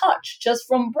from touch, just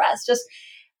from breast? Just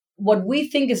what we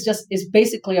think is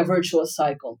basically a virtuous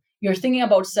cycle. You're thinking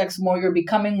about sex more, you're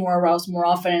becoming more aroused more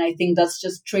often. And I think that's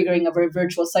just triggering a very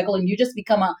virtuous cycle. And you just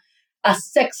become a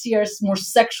sexier, more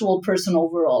sexual person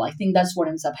overall. I think that's what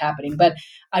ends up happening. But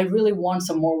I really want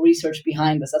some more research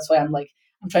behind this. That's why I'm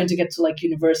trying to get to like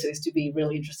universities to be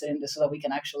really interested in this so that we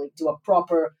can actually do a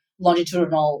proper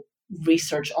longitudinal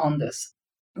research on this.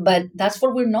 But that's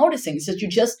what we're noticing is that you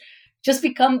just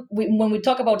become, when we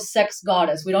talk about sex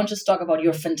goddess, we don't just talk about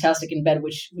you're fantastic in bed,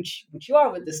 which you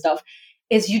are with this stuff,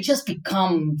 is you just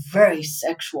become very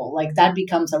sexual. Like that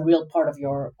becomes a real part of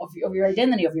your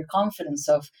identity, of your confidence,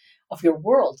 of your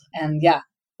world. And yeah,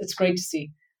 it's great to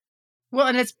see. Well,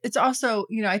 and it's also,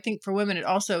 I think for women, it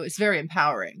also is very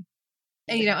empowering.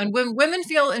 And, and when women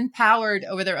feel empowered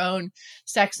over their own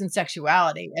sex and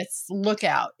sexuality, it's look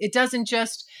out. It doesn't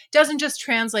just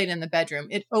translate in the bedroom.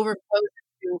 It overflows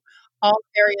into all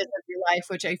areas of your life,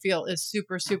 which I feel is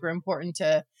super, super important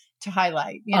to to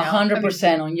highlight,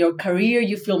 100% on your career.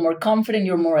 You feel more confident.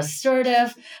 You're more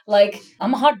assertive. Like,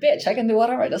 I'm a hot bitch. I can do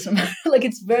whatever. It doesn't matter. Like,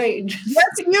 it's very interesting.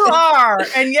 Yes, you are.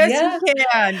 And yes, Yeah. you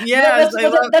can. Yes.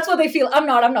 That's what they feel. I'm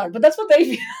not, but that's what they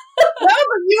feel. No,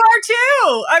 but you are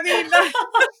too. I mean,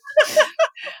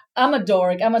 I'm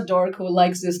a dork who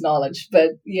likes this knowledge. But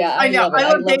yeah, I know.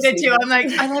 I love data too. it. I'm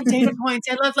like, I love data points.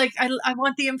 I love I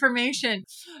want the information.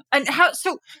 And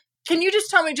so can you just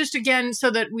tell me just again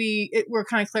so that we're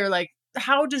kind of clear, like,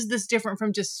 how does this different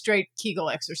from just straight Kegel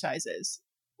exercises?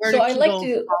 Where do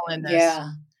Kegels fall in this? Yeah.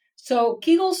 So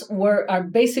Kegels are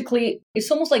basically, it's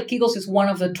almost like Kegels is one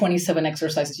of the 27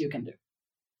 exercises you can do.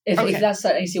 If that's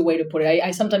an easy way to put it. I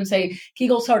sometimes say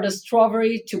Kegels are the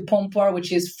strawberry to Pompoir,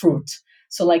 which is fruit.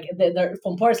 So like the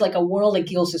Pompoir is like a whirl, and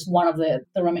Kegels is one of the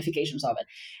ramifications of it.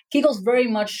 Kegels very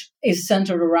much is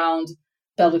centered around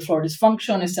pelvic floor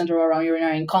dysfunction, is centered around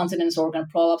urinary incontinence, organ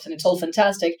prolapse, and it's all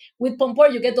fantastic. With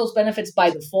Pompoir, you get those benefits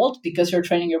by default because you're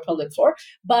training your pelvic floor,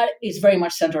 but it's very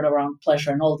much centered around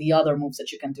pleasure and all the other moves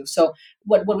that you can do. So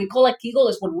what we call a Kegel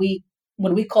is what we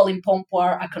call in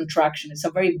Pompoir a contraction. It's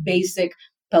a very basic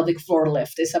pelvic floor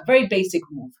lift. It's a very basic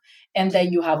move. And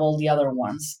then you have all the other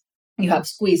ones. You have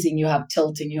squeezing, you have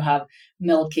tilting, you have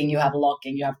milking, you have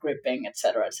locking, you have gripping, et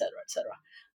cetera, et cetera, et cetera.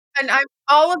 And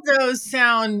all of those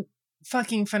sound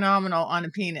fucking phenomenal on a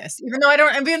penis. Even though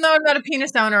I'm not a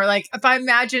penis owner, like if I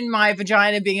imagine my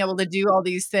vagina being able to do all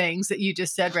these things that you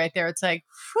just said right there, it's like,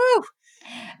 whew.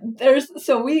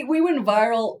 We went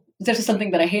viral. This is something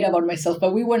that I hate about myself,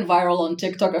 but we went viral on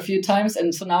TikTok a few times.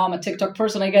 And so now I'm a TikTok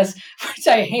person, I guess, which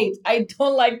I hate. I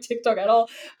don't like TikTok at all,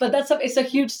 but it's a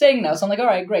huge thing now. So I'm like, all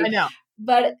right, great. I know.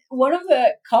 But one of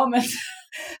the comments,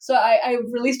 so I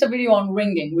released a video on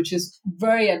ringing, which is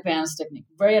very advanced technique,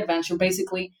 very advanced. You're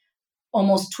basically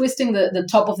almost twisting the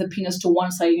top of the penis to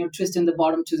one side and you're twisting the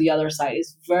bottom to the other side.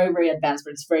 It's very, very advanced,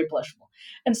 but it's very pleasurable.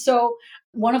 And so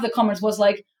one of the comments was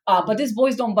like, but these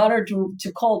boys don't bother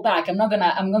to call back. I'm not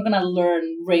gonna learn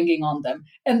ringing on them.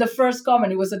 And the first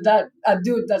comment, it was a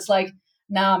dude that's like,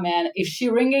 nah, man, if she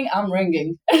ringing, I'm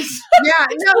ringing. Yeah,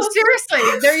 no,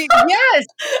 seriously. Yes.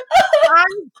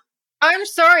 I'm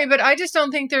sorry, but I just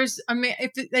don't think there's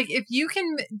if you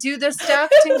can do this stuff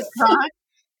to talk.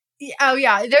 Oh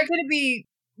yeah, they're going to be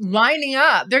lining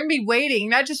up. They're going to be waiting,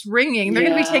 not just ringing. They're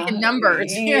going to be taking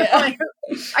numbers. Yeah.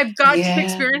 I've got to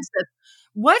experience this.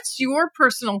 What's your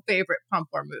personal favorite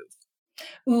Pompoir move?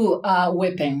 Ooh,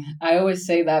 whipping. I always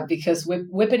say that because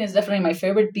whipping is definitely my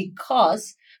favorite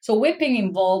because, so whipping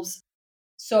involves,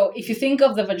 so if you think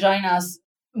of the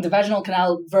vaginal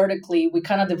canal vertically, we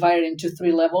kind of divide it into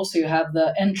 3 levels. So you have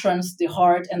the entrance, the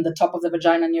heart, and the top of the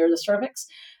vagina near the cervix.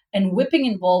 And whipping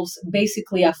involves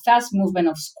basically a fast movement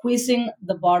of squeezing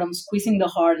the bottom, squeezing the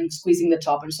heart, and squeezing the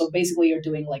top. And so basically you're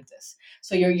doing like this.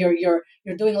 So you're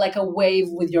doing like a wave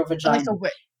with your vagina. Like a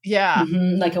whip. Yeah.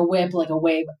 Mm-hmm, like a whip, like a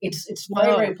wave. It's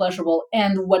very, very pleasurable.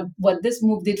 And what this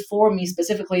move did for me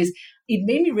specifically is it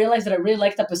made me realize that I really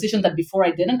liked that position that before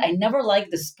I didn't. I never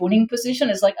liked the spooning position.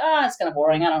 It's like, it's kind of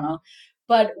boring. I don't know.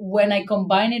 But when I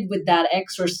combine it with that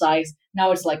exercise,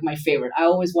 now it's like my favorite. I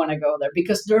always want to go there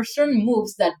because there are certain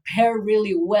moves that pair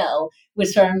really well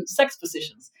with certain sex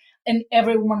positions. And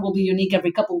every woman will be unique.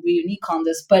 Every couple will be unique on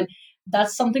this. But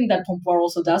that's something that Pompoir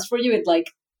also does for you. It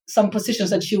like some positions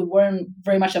that you weren't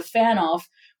very much a fan of,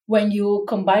 when you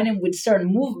combine them with certain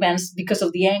movements because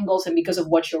of the angles and because of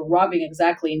what you're rubbing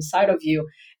exactly inside of you,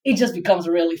 it just becomes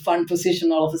a really fun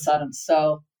position all of a sudden.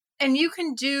 So, and you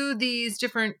can do these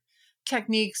different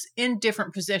techniques in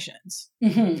different positions.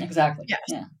 Mm-hmm, exactly. Yes.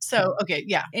 Yeah. So, okay.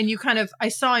 Yeah. And you I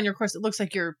saw in your course, it looks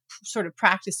like you're sort of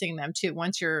practicing them too.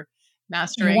 Once you're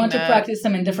mastering. You want to practice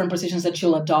them in different positions that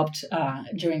you'll adopt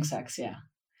during sex. Yeah.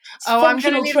 I'm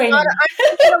going to need a lot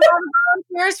of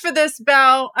volunteers for this,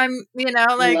 Belle. I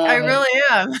really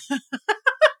am.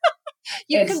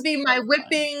 You can be my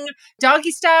whipping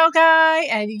doggy style guy,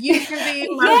 and you can be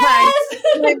my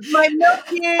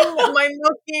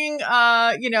milking,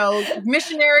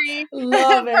 missionary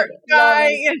love it, guy.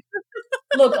 Love it.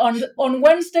 Look, on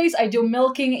Wednesdays I do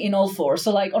milking in all four.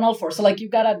 So like on all four. So like you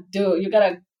gotta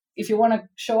if you want to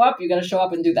show up, you got to show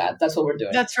up and do that. That's what we're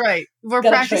doing. That's right. We're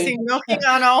practicing milking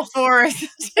on all fours.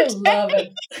 Love it.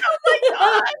 Oh my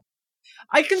God.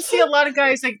 I can see a lot of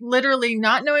guys like literally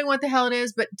not knowing what the hell it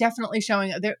is, but definitely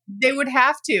showing up. They would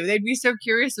have to. They'd be so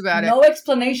curious about it. No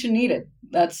explanation needed.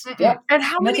 That's yeah. And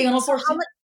how many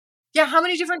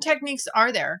different techniques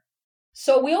are there?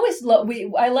 So we always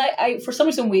for some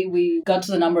reason we got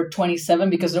to the number 27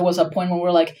 because there was a point when we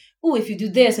were like, oh, if you do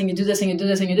this and you do this and you do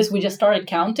this and you do this, we just started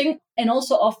counting. And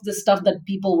also off the stuff that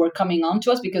people were coming on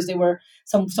to us because they were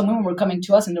some women were coming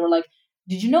to us and they were like,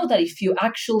 did you know that if you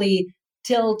actually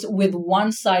tilt with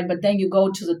one side, but then you go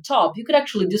to the top, you could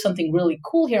actually do something really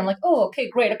cool here. I'm like, oh, okay,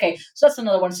 great. Okay. So that's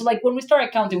another one. So like when we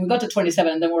started counting, we got to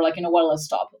 27 and then we're like, you know what, let's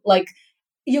stop. Like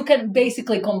you can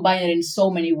basically combine it in so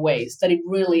many ways that it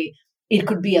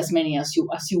could be as many as you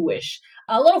wish.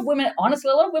 A lot of women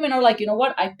are like, you know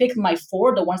what, I picked my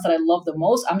 4, the ones that I love the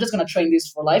most. I'm just going to train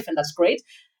these for life. And that's great.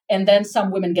 And then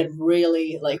some women get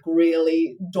really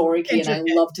dorky and I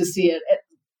love to see it.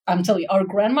 I'm telling you, our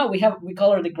grandma, we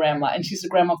call her the grandma, and she's the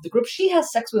grandma of the group. She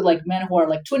has sex with like men who are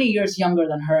like 20 years younger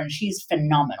than her, and she's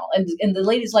phenomenal. And the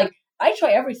lady's like, I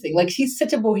try everything. Like she's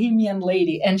such a bohemian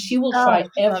lady, and she will try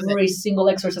every single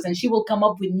exercise, and she will come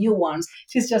up with new ones.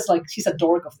 She's just like, she's a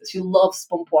dork of this. She loves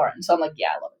pompoir, and so I'm like, yeah,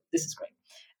 I love it. This is great.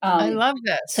 I love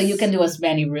this. So you can do as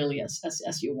many really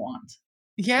as you want.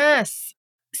 Yes.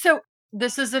 So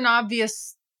this is an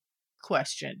obvious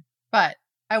question, but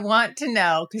I want to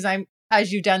know, because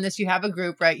as you've done this, you have a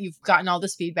group, right? You've gotten all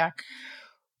this feedback.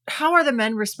 How are the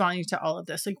men responding to all of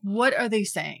this? Like, what are they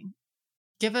saying?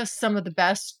 Give us some of the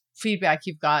best feedback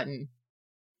you've gotten.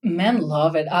 Men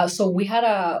love it. So we had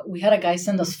a guy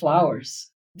send us flowers.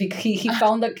 He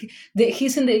found that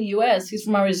he's in the US, he's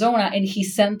from Arizona, and he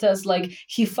sent us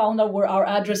he found out where our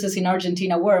addresses in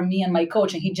Argentina were, me and my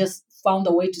coach, and he just found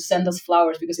a way to send us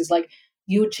flowers because he's like,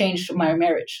 you changed my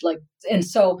marriage. And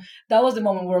so that was the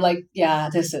moment we were like, we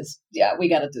got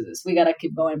to do this. We got to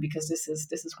keep going because this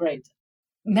is great.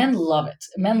 Men love it.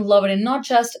 And not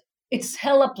just, it's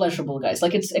hella pleasurable, guys.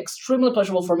 Like it's extremely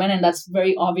pleasurable for men. And that's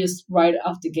very obvious right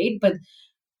off the gate. But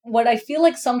what I feel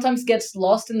like sometimes gets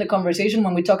lost in the conversation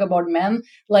when we talk about men,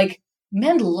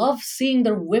 men love seeing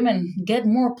their women get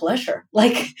more pleasure.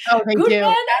 Good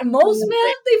men, most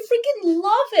men, they freaking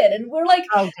love it. And we're like,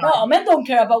 no, men don't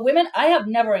care about women. I have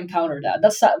never encountered that.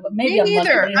 That's maybe I'm lucky,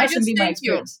 but it hasn't been my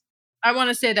experience. I want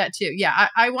to say that too. Yeah,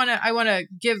 I want to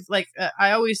give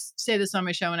I always say this on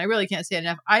my show, and I really can't say it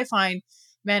enough. I find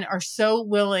men are so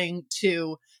willing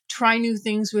to try new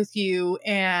things with you,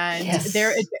 and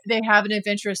they have an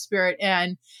adventurous spirit,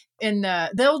 and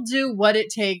they'll do what it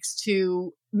takes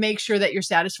to make sure that you're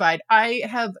satisfied. I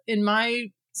have, in my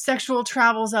sexual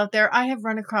travels out there, I have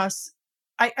run across,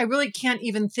 I really can't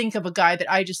even think of a guy that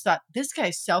I just thought, this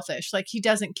guy's selfish. Like he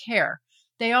doesn't care.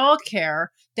 They all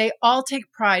care. They all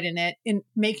take pride in it, in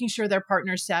making sure their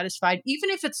partner's satisfied. Even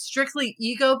if it's strictly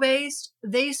ego-based,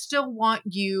 they still want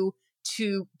you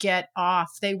to get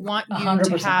off. They want you 100%.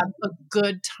 To have a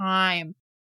good time.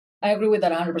 I agree with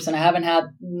that 100%.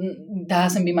 That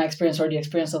hasn't been my experience or the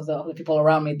experience of the people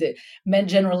around me. The men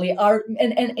generally are,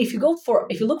 and if you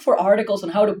look for articles on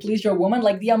how to please your woman,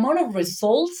 the amount of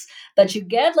results that you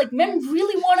get, men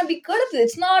really want to be good at it.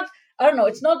 It's not, I don't know,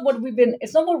 it's not what we're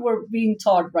being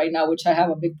taught right now, which I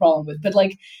have a big problem with. But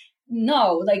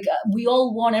we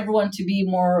all want everyone to be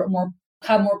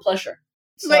have more pleasure.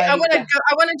 So wait, I want to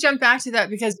jump back to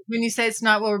that, because when you say it's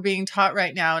not what we're being taught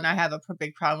right now, and I have a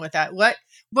big problem with that.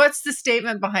 What's the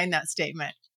statement behind that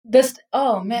statement? There's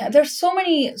so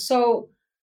many. So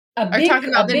are you talking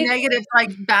about the negative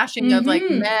bashing of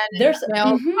men? There's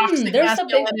a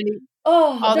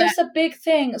big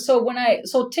thing.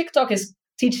 So TikTok is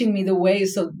teaching me the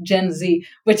ways of Gen Z,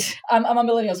 which I'm a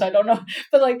millennial, so I don't know,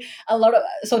 but a lot of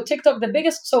TikTok, the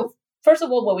biggest. First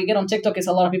of all, what we get on TikTok is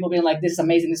a lot of people being like, this is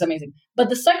amazing, this is amazing. But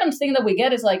the second thing that we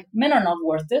get is men are not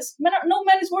worth this. No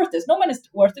man is worth this. No man is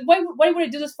worth it. Why would I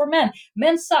do this for men?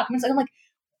 Men suck. I'm like,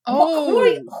 who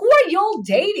are y'all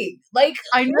dating?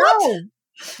 I know.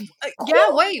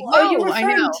 What are you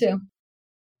referring to?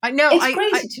 I know. It's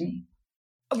crazy to me.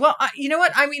 Well, you know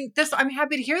what? I mean, I'm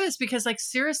happy to hear this, because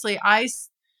seriously, I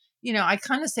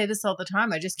kind of say this all the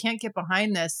time. I just can't get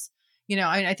behind this.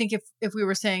 I think if we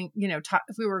were saying,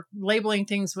 if we were labeling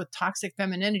things with toxic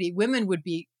femininity, women would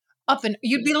be up and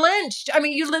you'd be lynched. I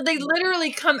mean, they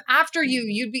literally come after you.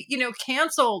 You'd be,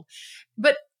 canceled.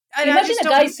 But imagine a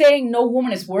guy saying no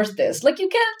woman is worth this. You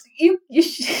can't,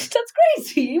 that's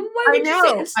crazy. Why would you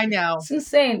say this? I know. It's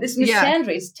insane. This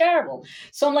misandry, it's terrible.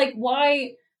 So I'm like,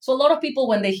 why? So a lot of people,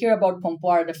 when they hear about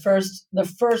pompoir, the first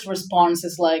response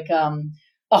is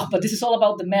but this is all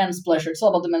about the man's pleasure. It's all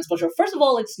about the man's pleasure. First of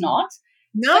all, it's not.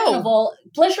 No. Second of all,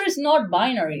 pleasure is not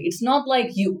binary. It's not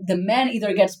like the man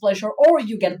either gets pleasure or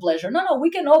you get pleasure. No, we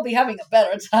can all be having a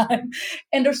better time.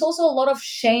 And there's also a lot of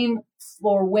shame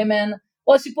for women.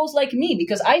 Well, I suppose like me,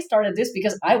 because I started this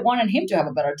because I wanted him to have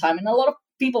a better time. And a lot of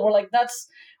people were like,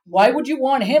 why would you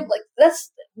want him?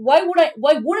 Why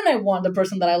wouldn't I want the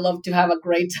person that I love to have a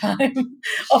great time?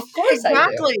 Of course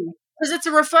exactly. I do. Because it's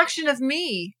a reflection of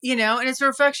me, and it's a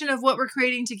reflection of what we're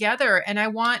creating together. And I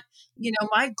want,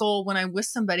 my goal when I'm with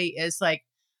somebody is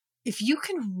if you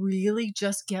can really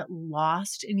just get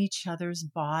lost in each other's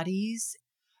bodies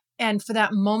and for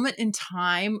that moment in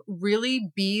time,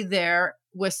 really be there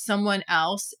with someone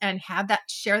else and have that,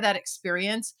 share that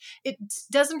experience. It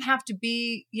doesn't have to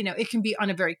be, it can be on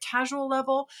a very casual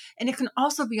level, and it can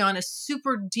also be on a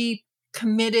super deep,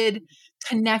 committed,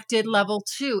 connected level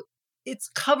too. It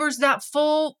covers that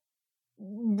full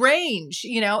range,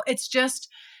 it's just,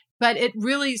 but it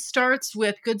really starts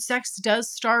with good sex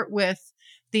does start with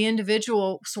the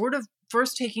individual sort of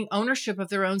first taking ownership of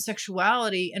their own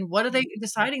sexuality and what are they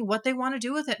deciding what they want to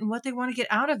do with it and what they want to get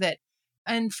out of it.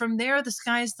 And from there, the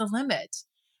sky's the limit.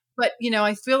 But,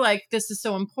 I feel like this is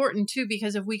so important too,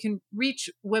 because if we can reach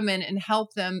women and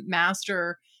help them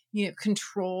master,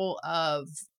 control of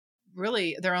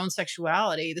really their own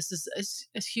sexuality, this is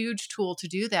a huge tool to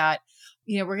do that.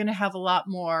 We're going to have a lot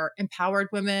more empowered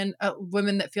women,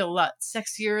 women that feel a lot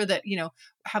sexier, that,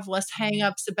 have less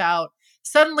hangups about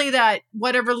suddenly that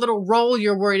whatever little role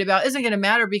you're worried about isn't going to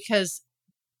matter because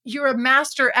you're a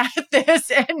master at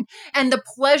this, and the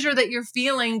pleasure that you're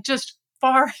feeling just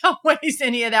far outweighs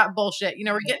any of that bullshit.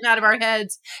 We're getting out of our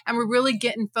heads and we're really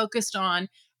getting focused on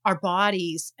our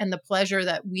bodies and the pleasure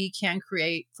that we can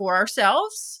create for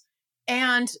ourselves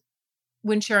and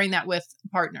when sharing that with a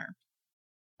partner.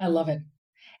 I love it.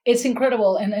 It's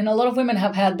incredible. And a lot of women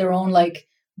have had their own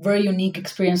very unique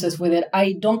experiences with it.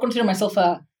 I don't consider myself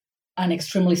an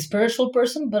extremely spiritual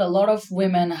person, but a lot of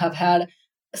women have had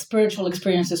spiritual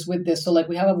experiences with this. So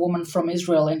we have a woman from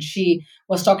Israel, and she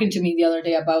was talking to me the other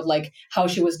day about how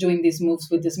she was doing these moves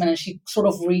with this man, and she sort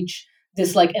of reached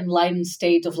this enlightened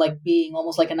state of being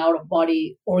almost like an out of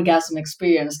body orgasm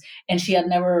experience. And she had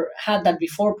never had that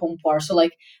before Pompoir. So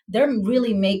they're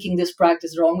really making this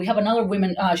practice their own. We have another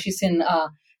woman, she's in, I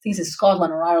think it's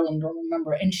Scotland or Ireland, don't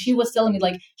remember. And she was telling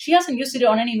me she hasn't used it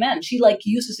on any men. She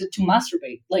uses it to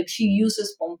masturbate. She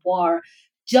uses Pompoir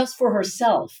just for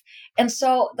herself. And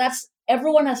so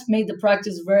everyone has made the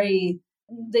practice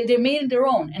they made it their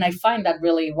own. And I find that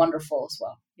really wonderful as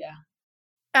well. Yeah.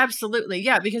 Absolutely.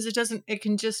 Yeah. Because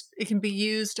it can be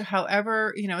used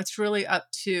however, it's really up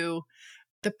to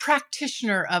the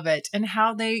practitioner of it and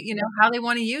how they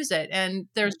want to use it. And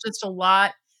there's just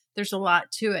there's a lot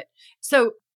to it.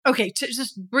 So, okay. To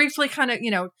just briefly kind of,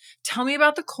 tell me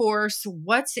about the course,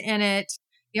 what's in it,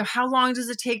 how long does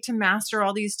it take to master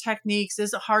all these techniques?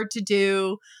 Is it hard to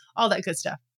do? All that good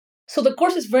stuff. So the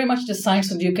course is very much designed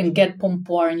so that you can get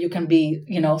Pompoir and you can be,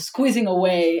 squeezing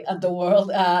away at the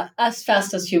world as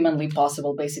fast as humanly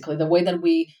possible, basically. The way that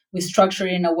we structure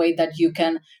it in a way that you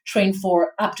can train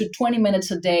for up to 20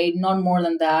 minutes a day, not more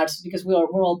than that, because we're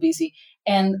all busy.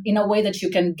 And in a way that you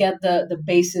can get the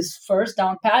basis first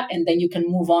down pat, and then you can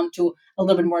move on to a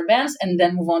little bit more advanced, and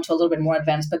then move on to a little bit more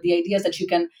advanced. But the idea is that you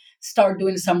can start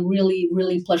doing some really,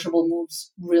 really pleasurable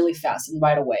moves really fast and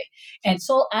right away. And it's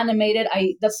all animated.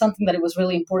 That's something that it was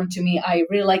really important to me. I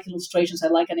really like illustrations. I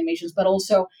like animations, but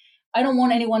also I don't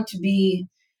want anyone to be,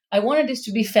 I wanted this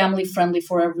to be family friendly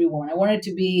for everyone. I wanted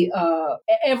to be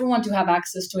everyone to have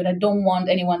access to it. I don't want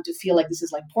anyone to feel like this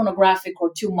is pornographic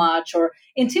or too much or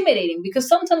intimidating, because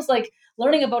sometimes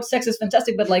learning about sex is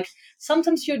fantastic, but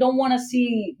sometimes you don't want to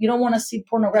see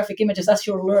pornographic images as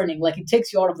you're learning. It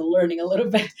takes you out of the learning a little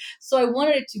bit. So I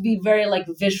wanted it to be very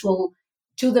visual,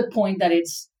 to the point that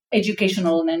it's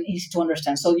educational and easy to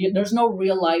understand. So there's no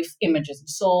real life images.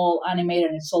 It's all animated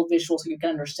and it's all visual, so you can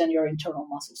understand your internal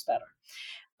muscles better.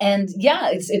 And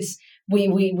yeah,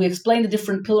 we explain the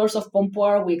different pillars of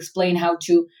Pompoir. We explain how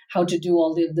to do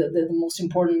all the most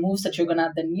important moves that you're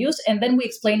gonna then use, and then we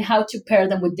explain how to pair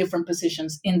them with different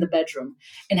positions in the bedroom,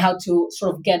 and how to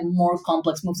sort of get more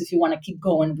complex moves if you want to keep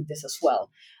going with this as well.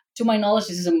 To my knowledge,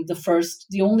 this is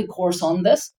the only course on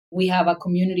this. We have a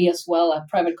community as well, a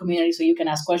private community, so you can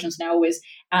ask questions and I always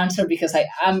answer, because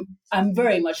I'm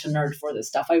very much a nerd for this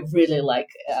stuff. I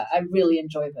really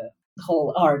enjoy the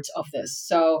whole art of this.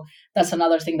 So that's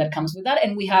another thing that comes with that.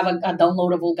 And we have a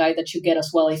downloadable guide that you get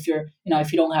as well. If you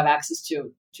don't have access to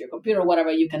your computer or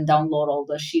whatever, you can download all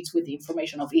the sheets with the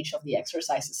information of each of the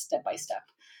exercises step by step.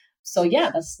 So yeah,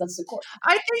 that's the course.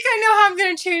 I think I know how I'm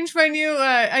going to change my new,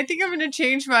 I think I'm going to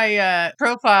change my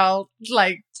profile.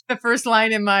 The first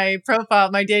line in my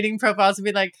profile, my dating profiles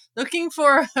would be looking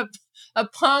for a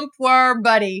Pompoir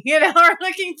buddy, or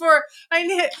looking for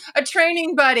a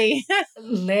training buddy.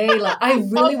 Layla,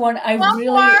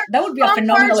 that would be a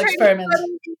phenomenal experiment.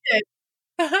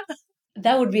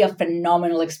 That would be a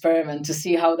phenomenal experiment to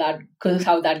see how that goes.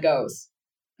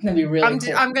 That'd be really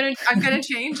cool. I'm gonna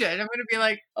change it. I'm gonna be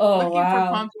looking wow. for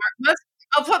Pompoir.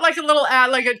 I'll put a little ad,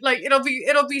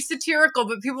 it'll be satirical,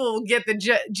 but people will get the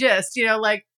gist.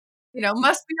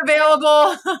 Must be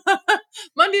available.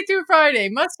 Monday through Friday,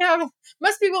 must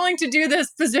be willing to do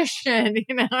this position,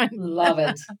 Love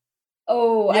it.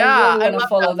 Oh, I Yeah, really I want to love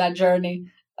follow that journey.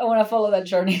 I want to follow that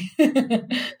journey.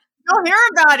 You'll hear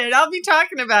about it. I'll be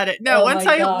talking about it. No, Oh once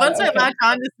my I God. Okay. latch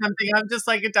onto something, I'm just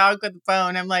like a dog with a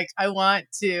bone. I'm like, I'm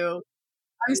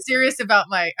serious about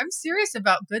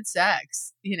good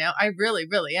sex. I really,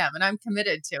 really am. And I'm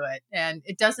committed to it. And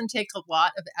it doesn't take a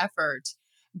lot of effort.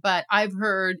 But I've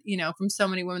heard, from so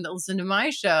many women that listen to my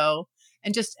show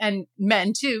and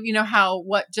men too, how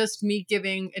just me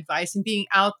giving advice and being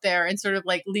out there and sort of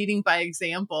like leading by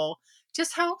example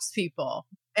just helps people.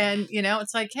 And,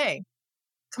 it's like, hey,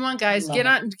 come on, guys,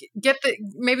 Love it.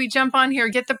 maybe jump on here,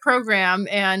 get the program,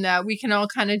 and we can all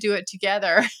kind of do it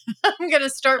together. I'm going to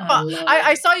start. I love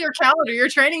I it. saw your calendar, your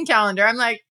training calendar. I'm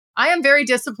like, I am very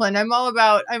disciplined. I'm all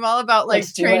about like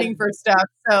Let's do training it. for stuff.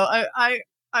 So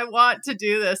I want to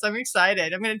do this. I'm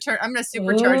excited. I'm going to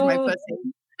supercharge my Oh,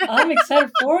 pussy. I'm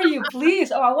excited for you.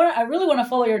 Please. Oh, I really want to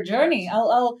follow your journey.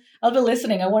 I'll be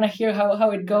listening. I want to hear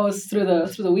how it goes through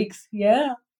the weeks.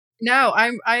 Yeah. No,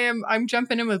 I'm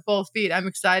jumping in with both feet. I'm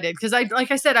excited because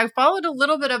like I said, I followed a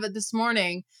little bit of it this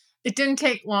morning. It didn't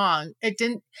take long. It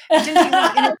didn't take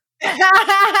long.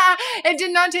 It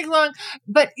did not take long.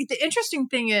 But the interesting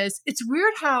thing is, it's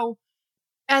weird how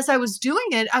as I was doing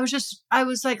it, I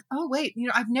was like, oh wait,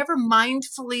 I've never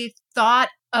mindfully thought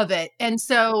of it. And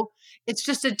so it's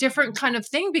just a different kind of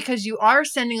thing because you are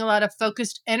sending a lot of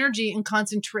focused energy and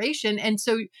concentration. And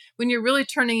so when you're really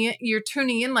you're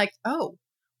tuning in like, oh,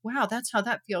 wow, that's how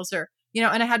that feels. Or,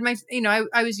 and I had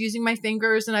I was using my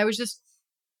fingers and I was just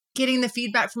getting the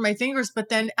feedback from my fingers. But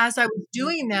then as I was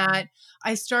doing that,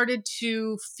 I started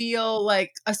to feel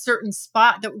like a certain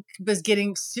spot that was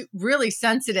getting really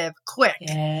sensitive quick.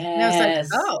 Yes. And I was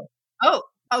like, oh,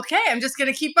 okay. I'm just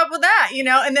going to keep up with that,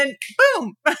 and then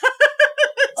boom.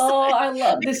 Oh, I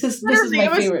love this is my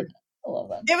favorite. I love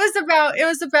that. It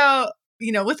was about,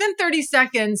 within 30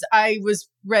 seconds, I was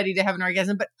ready to have an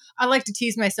orgasm, but I like to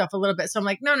tease myself a little bit. So I'm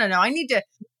like, no, I need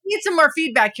some more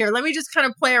feedback here. Let me just kind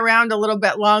of play around a little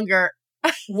bit longer.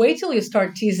 Wait till you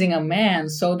start teasing a man.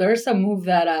 So there's a move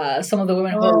that some of the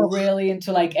women who are really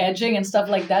into like edging and stuff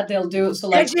like that, they'll do. So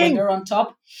like when they're on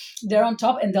top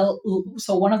and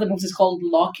so one of the moves is called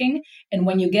locking. And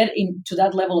when you get into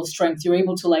that level of strength, you're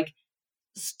able to like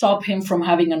stop him from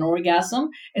having an orgasm.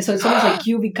 And so it's almost like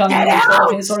you becoming in control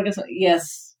of his orgasm.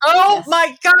 Yes. Oh yes.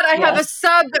 my God. I have a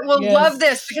sub that will love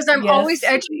this because I'm always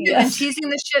edging him and teasing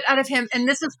the shit out of him. And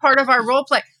this is part of our role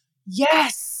play.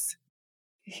 Yes.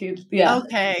 Yeah.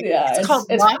 Okay. Yeah. It's called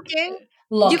locking.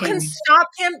 You can stop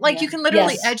him. Like you can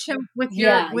literally edge him with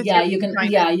your, you can,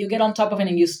 you get on top of him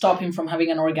and you stop him from having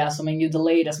an orgasm and you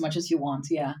delay it as much as you want.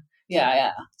 Yeah.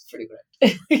 Yeah. It's pretty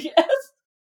great. Yes.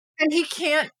 And you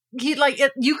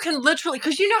can literally,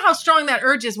 because you know how strong that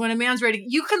urge is when a man's ready.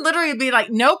 You can literally be like,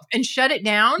 nope, and shut it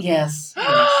down. Yes.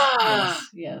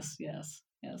 Yes.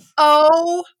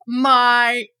 Oh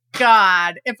my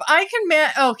God. If I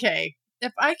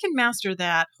can master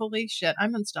that, holy shit,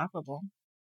 I'm unstoppable.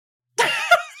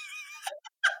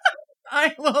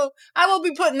 I will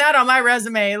be putting that on my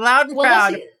resume, loud and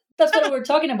proud. That's what we're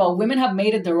talking about. Women have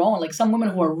made it their own. Like some women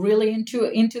who are really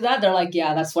into that, they're like,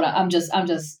 yeah, that's what I'm just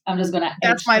gonna.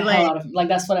 That's my lane. Like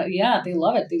that's what. They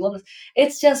love it. They love it.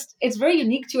 It's very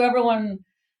unique to everyone.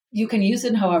 You can use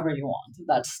it however you want.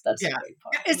 That's a great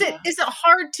part. Is it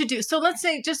hard to do? So let's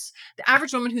say just the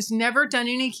average woman who's never done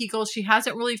any Kegels, she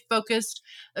hasn't really focused.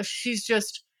 She's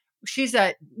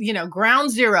at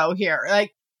ground zero here.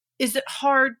 Like, is it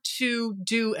hard to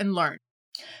do and learn?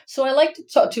 So I like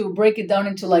to break it down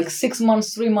into like 6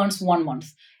 months, 3 months, 1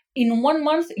 month. In 1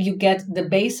 month, you get the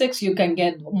basics. You can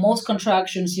get most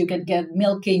contractions. You can get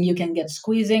milking. You can get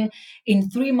squeezing. In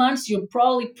 3 months, you're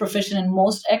probably proficient in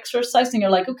most exercise, and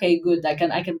you're like, okay, good. I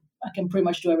can pretty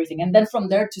much do everything. And then from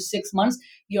there to 6 months,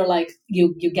 you're like,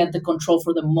 you get the control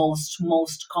for the most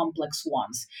complex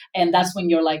ones. And that's when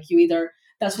you're like,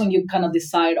 that's when you kind of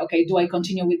decide, okay, do I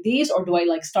continue with these or do I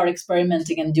like start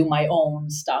experimenting and do my own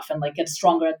stuff and like get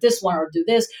stronger at this one or do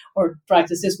this or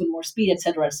practice this with more speed, et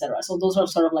cetera, et cetera. So those are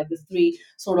sort of like the three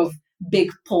sort of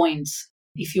big points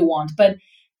if you want. But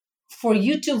for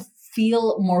you to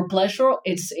feel more pleasure,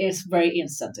 it's very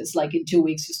instant. It's like in 2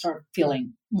 weeks, you start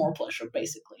feeling more pleasure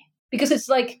basically. Because it's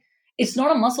like, it's not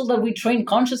a muscle that we train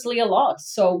consciously a lot.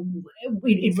 So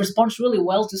it responds really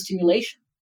well to stimulation.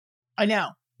 I know.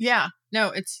 Yeah.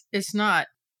 No, it's not.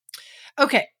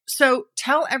 Okay. So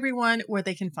tell everyone where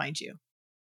they can find you.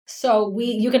 So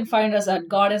you can find us at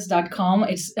goddess.com.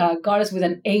 It's goddess with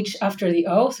an H after the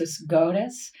O. So it's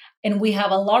goddess. And we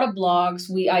have a lot of blogs.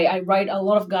 I write a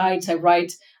lot of guides. I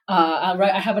write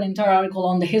I have an entire article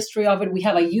on the history of it. We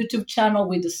have a YouTube channel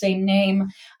with the same name.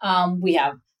 We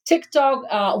have TikTok.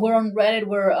 We're on Reddit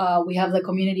where we have the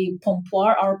community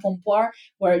Pompoir, our Pompoir,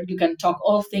 where you can talk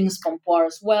all things Pompoir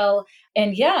as well.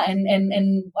 And yeah, and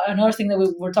another thing that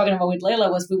we were talking about with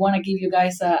Layla was we want to give you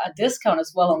guys a discount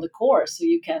as well on the course, so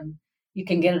you can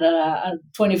get it at a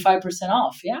 25%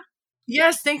 off. Yeah.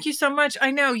 Yes, thank you so much. I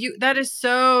know that is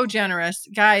so generous.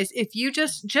 Guys, if you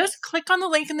just click on the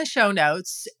link in the show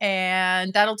notes,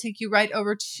 and that'll take you right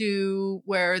over to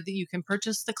where you can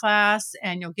purchase the class,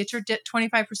 and you'll get your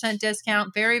 25%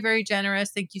 discount. Very, very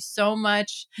generous. Thank you so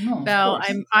much, Belle.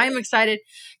 I'm excited.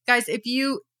 Guys, if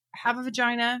you have a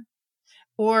vagina,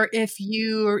 or if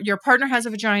your partner has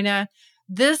a vagina,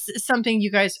 this is something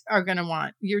you guys are going to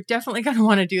want. You're definitely going to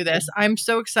want to do this. I'm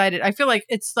so excited. I feel like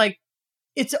it's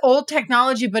old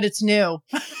technology, but it's new.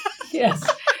 Yes.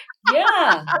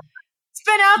 Yeah. It's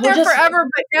been out there forever,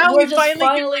 but now we're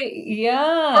finally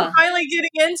getting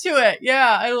into it.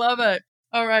 Yeah, I love it.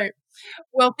 All right.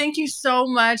 Well, thank you so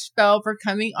much, Belle, for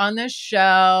coming on the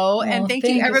show. And thank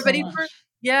you everybody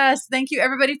thank you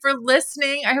everybody for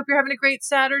listening. I hope you're having a great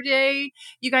Saturday.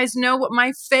 You guys know what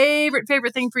my favorite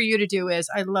thing for you to do is.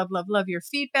 I love your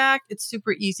feedback. It's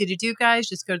super easy to do, guys.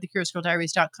 Just go to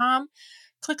thecuriousgirldiaries.com.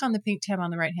 Click on the pink tab on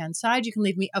the right-hand side. You can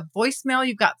leave me a voicemail.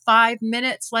 You've got 5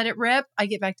 minutes. Let it rip. I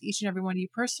get back to each and every one of you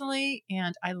personally,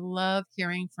 and I love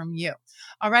hearing from you.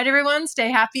 All right, everyone.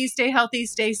 Stay happy, stay healthy,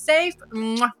 stay safe.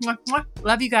 Mwah, mwah, mwah.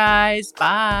 Love you guys.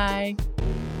 Bye.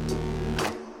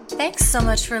 Thanks so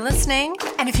much for listening.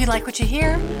 And if you like what you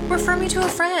hear, refer me to a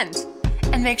friend.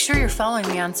 And make sure you're following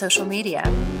me on social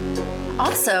media.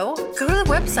 Also, go to the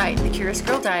website,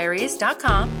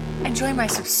 thecuriousgirldiaries.com, and join my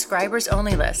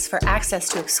subscribers-only list for access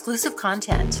to exclusive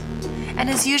content. And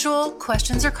as usual,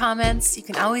 questions or comments, you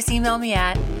can always email me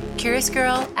at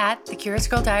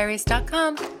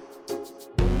curiousgirl@thecuriousgirldiaries.com.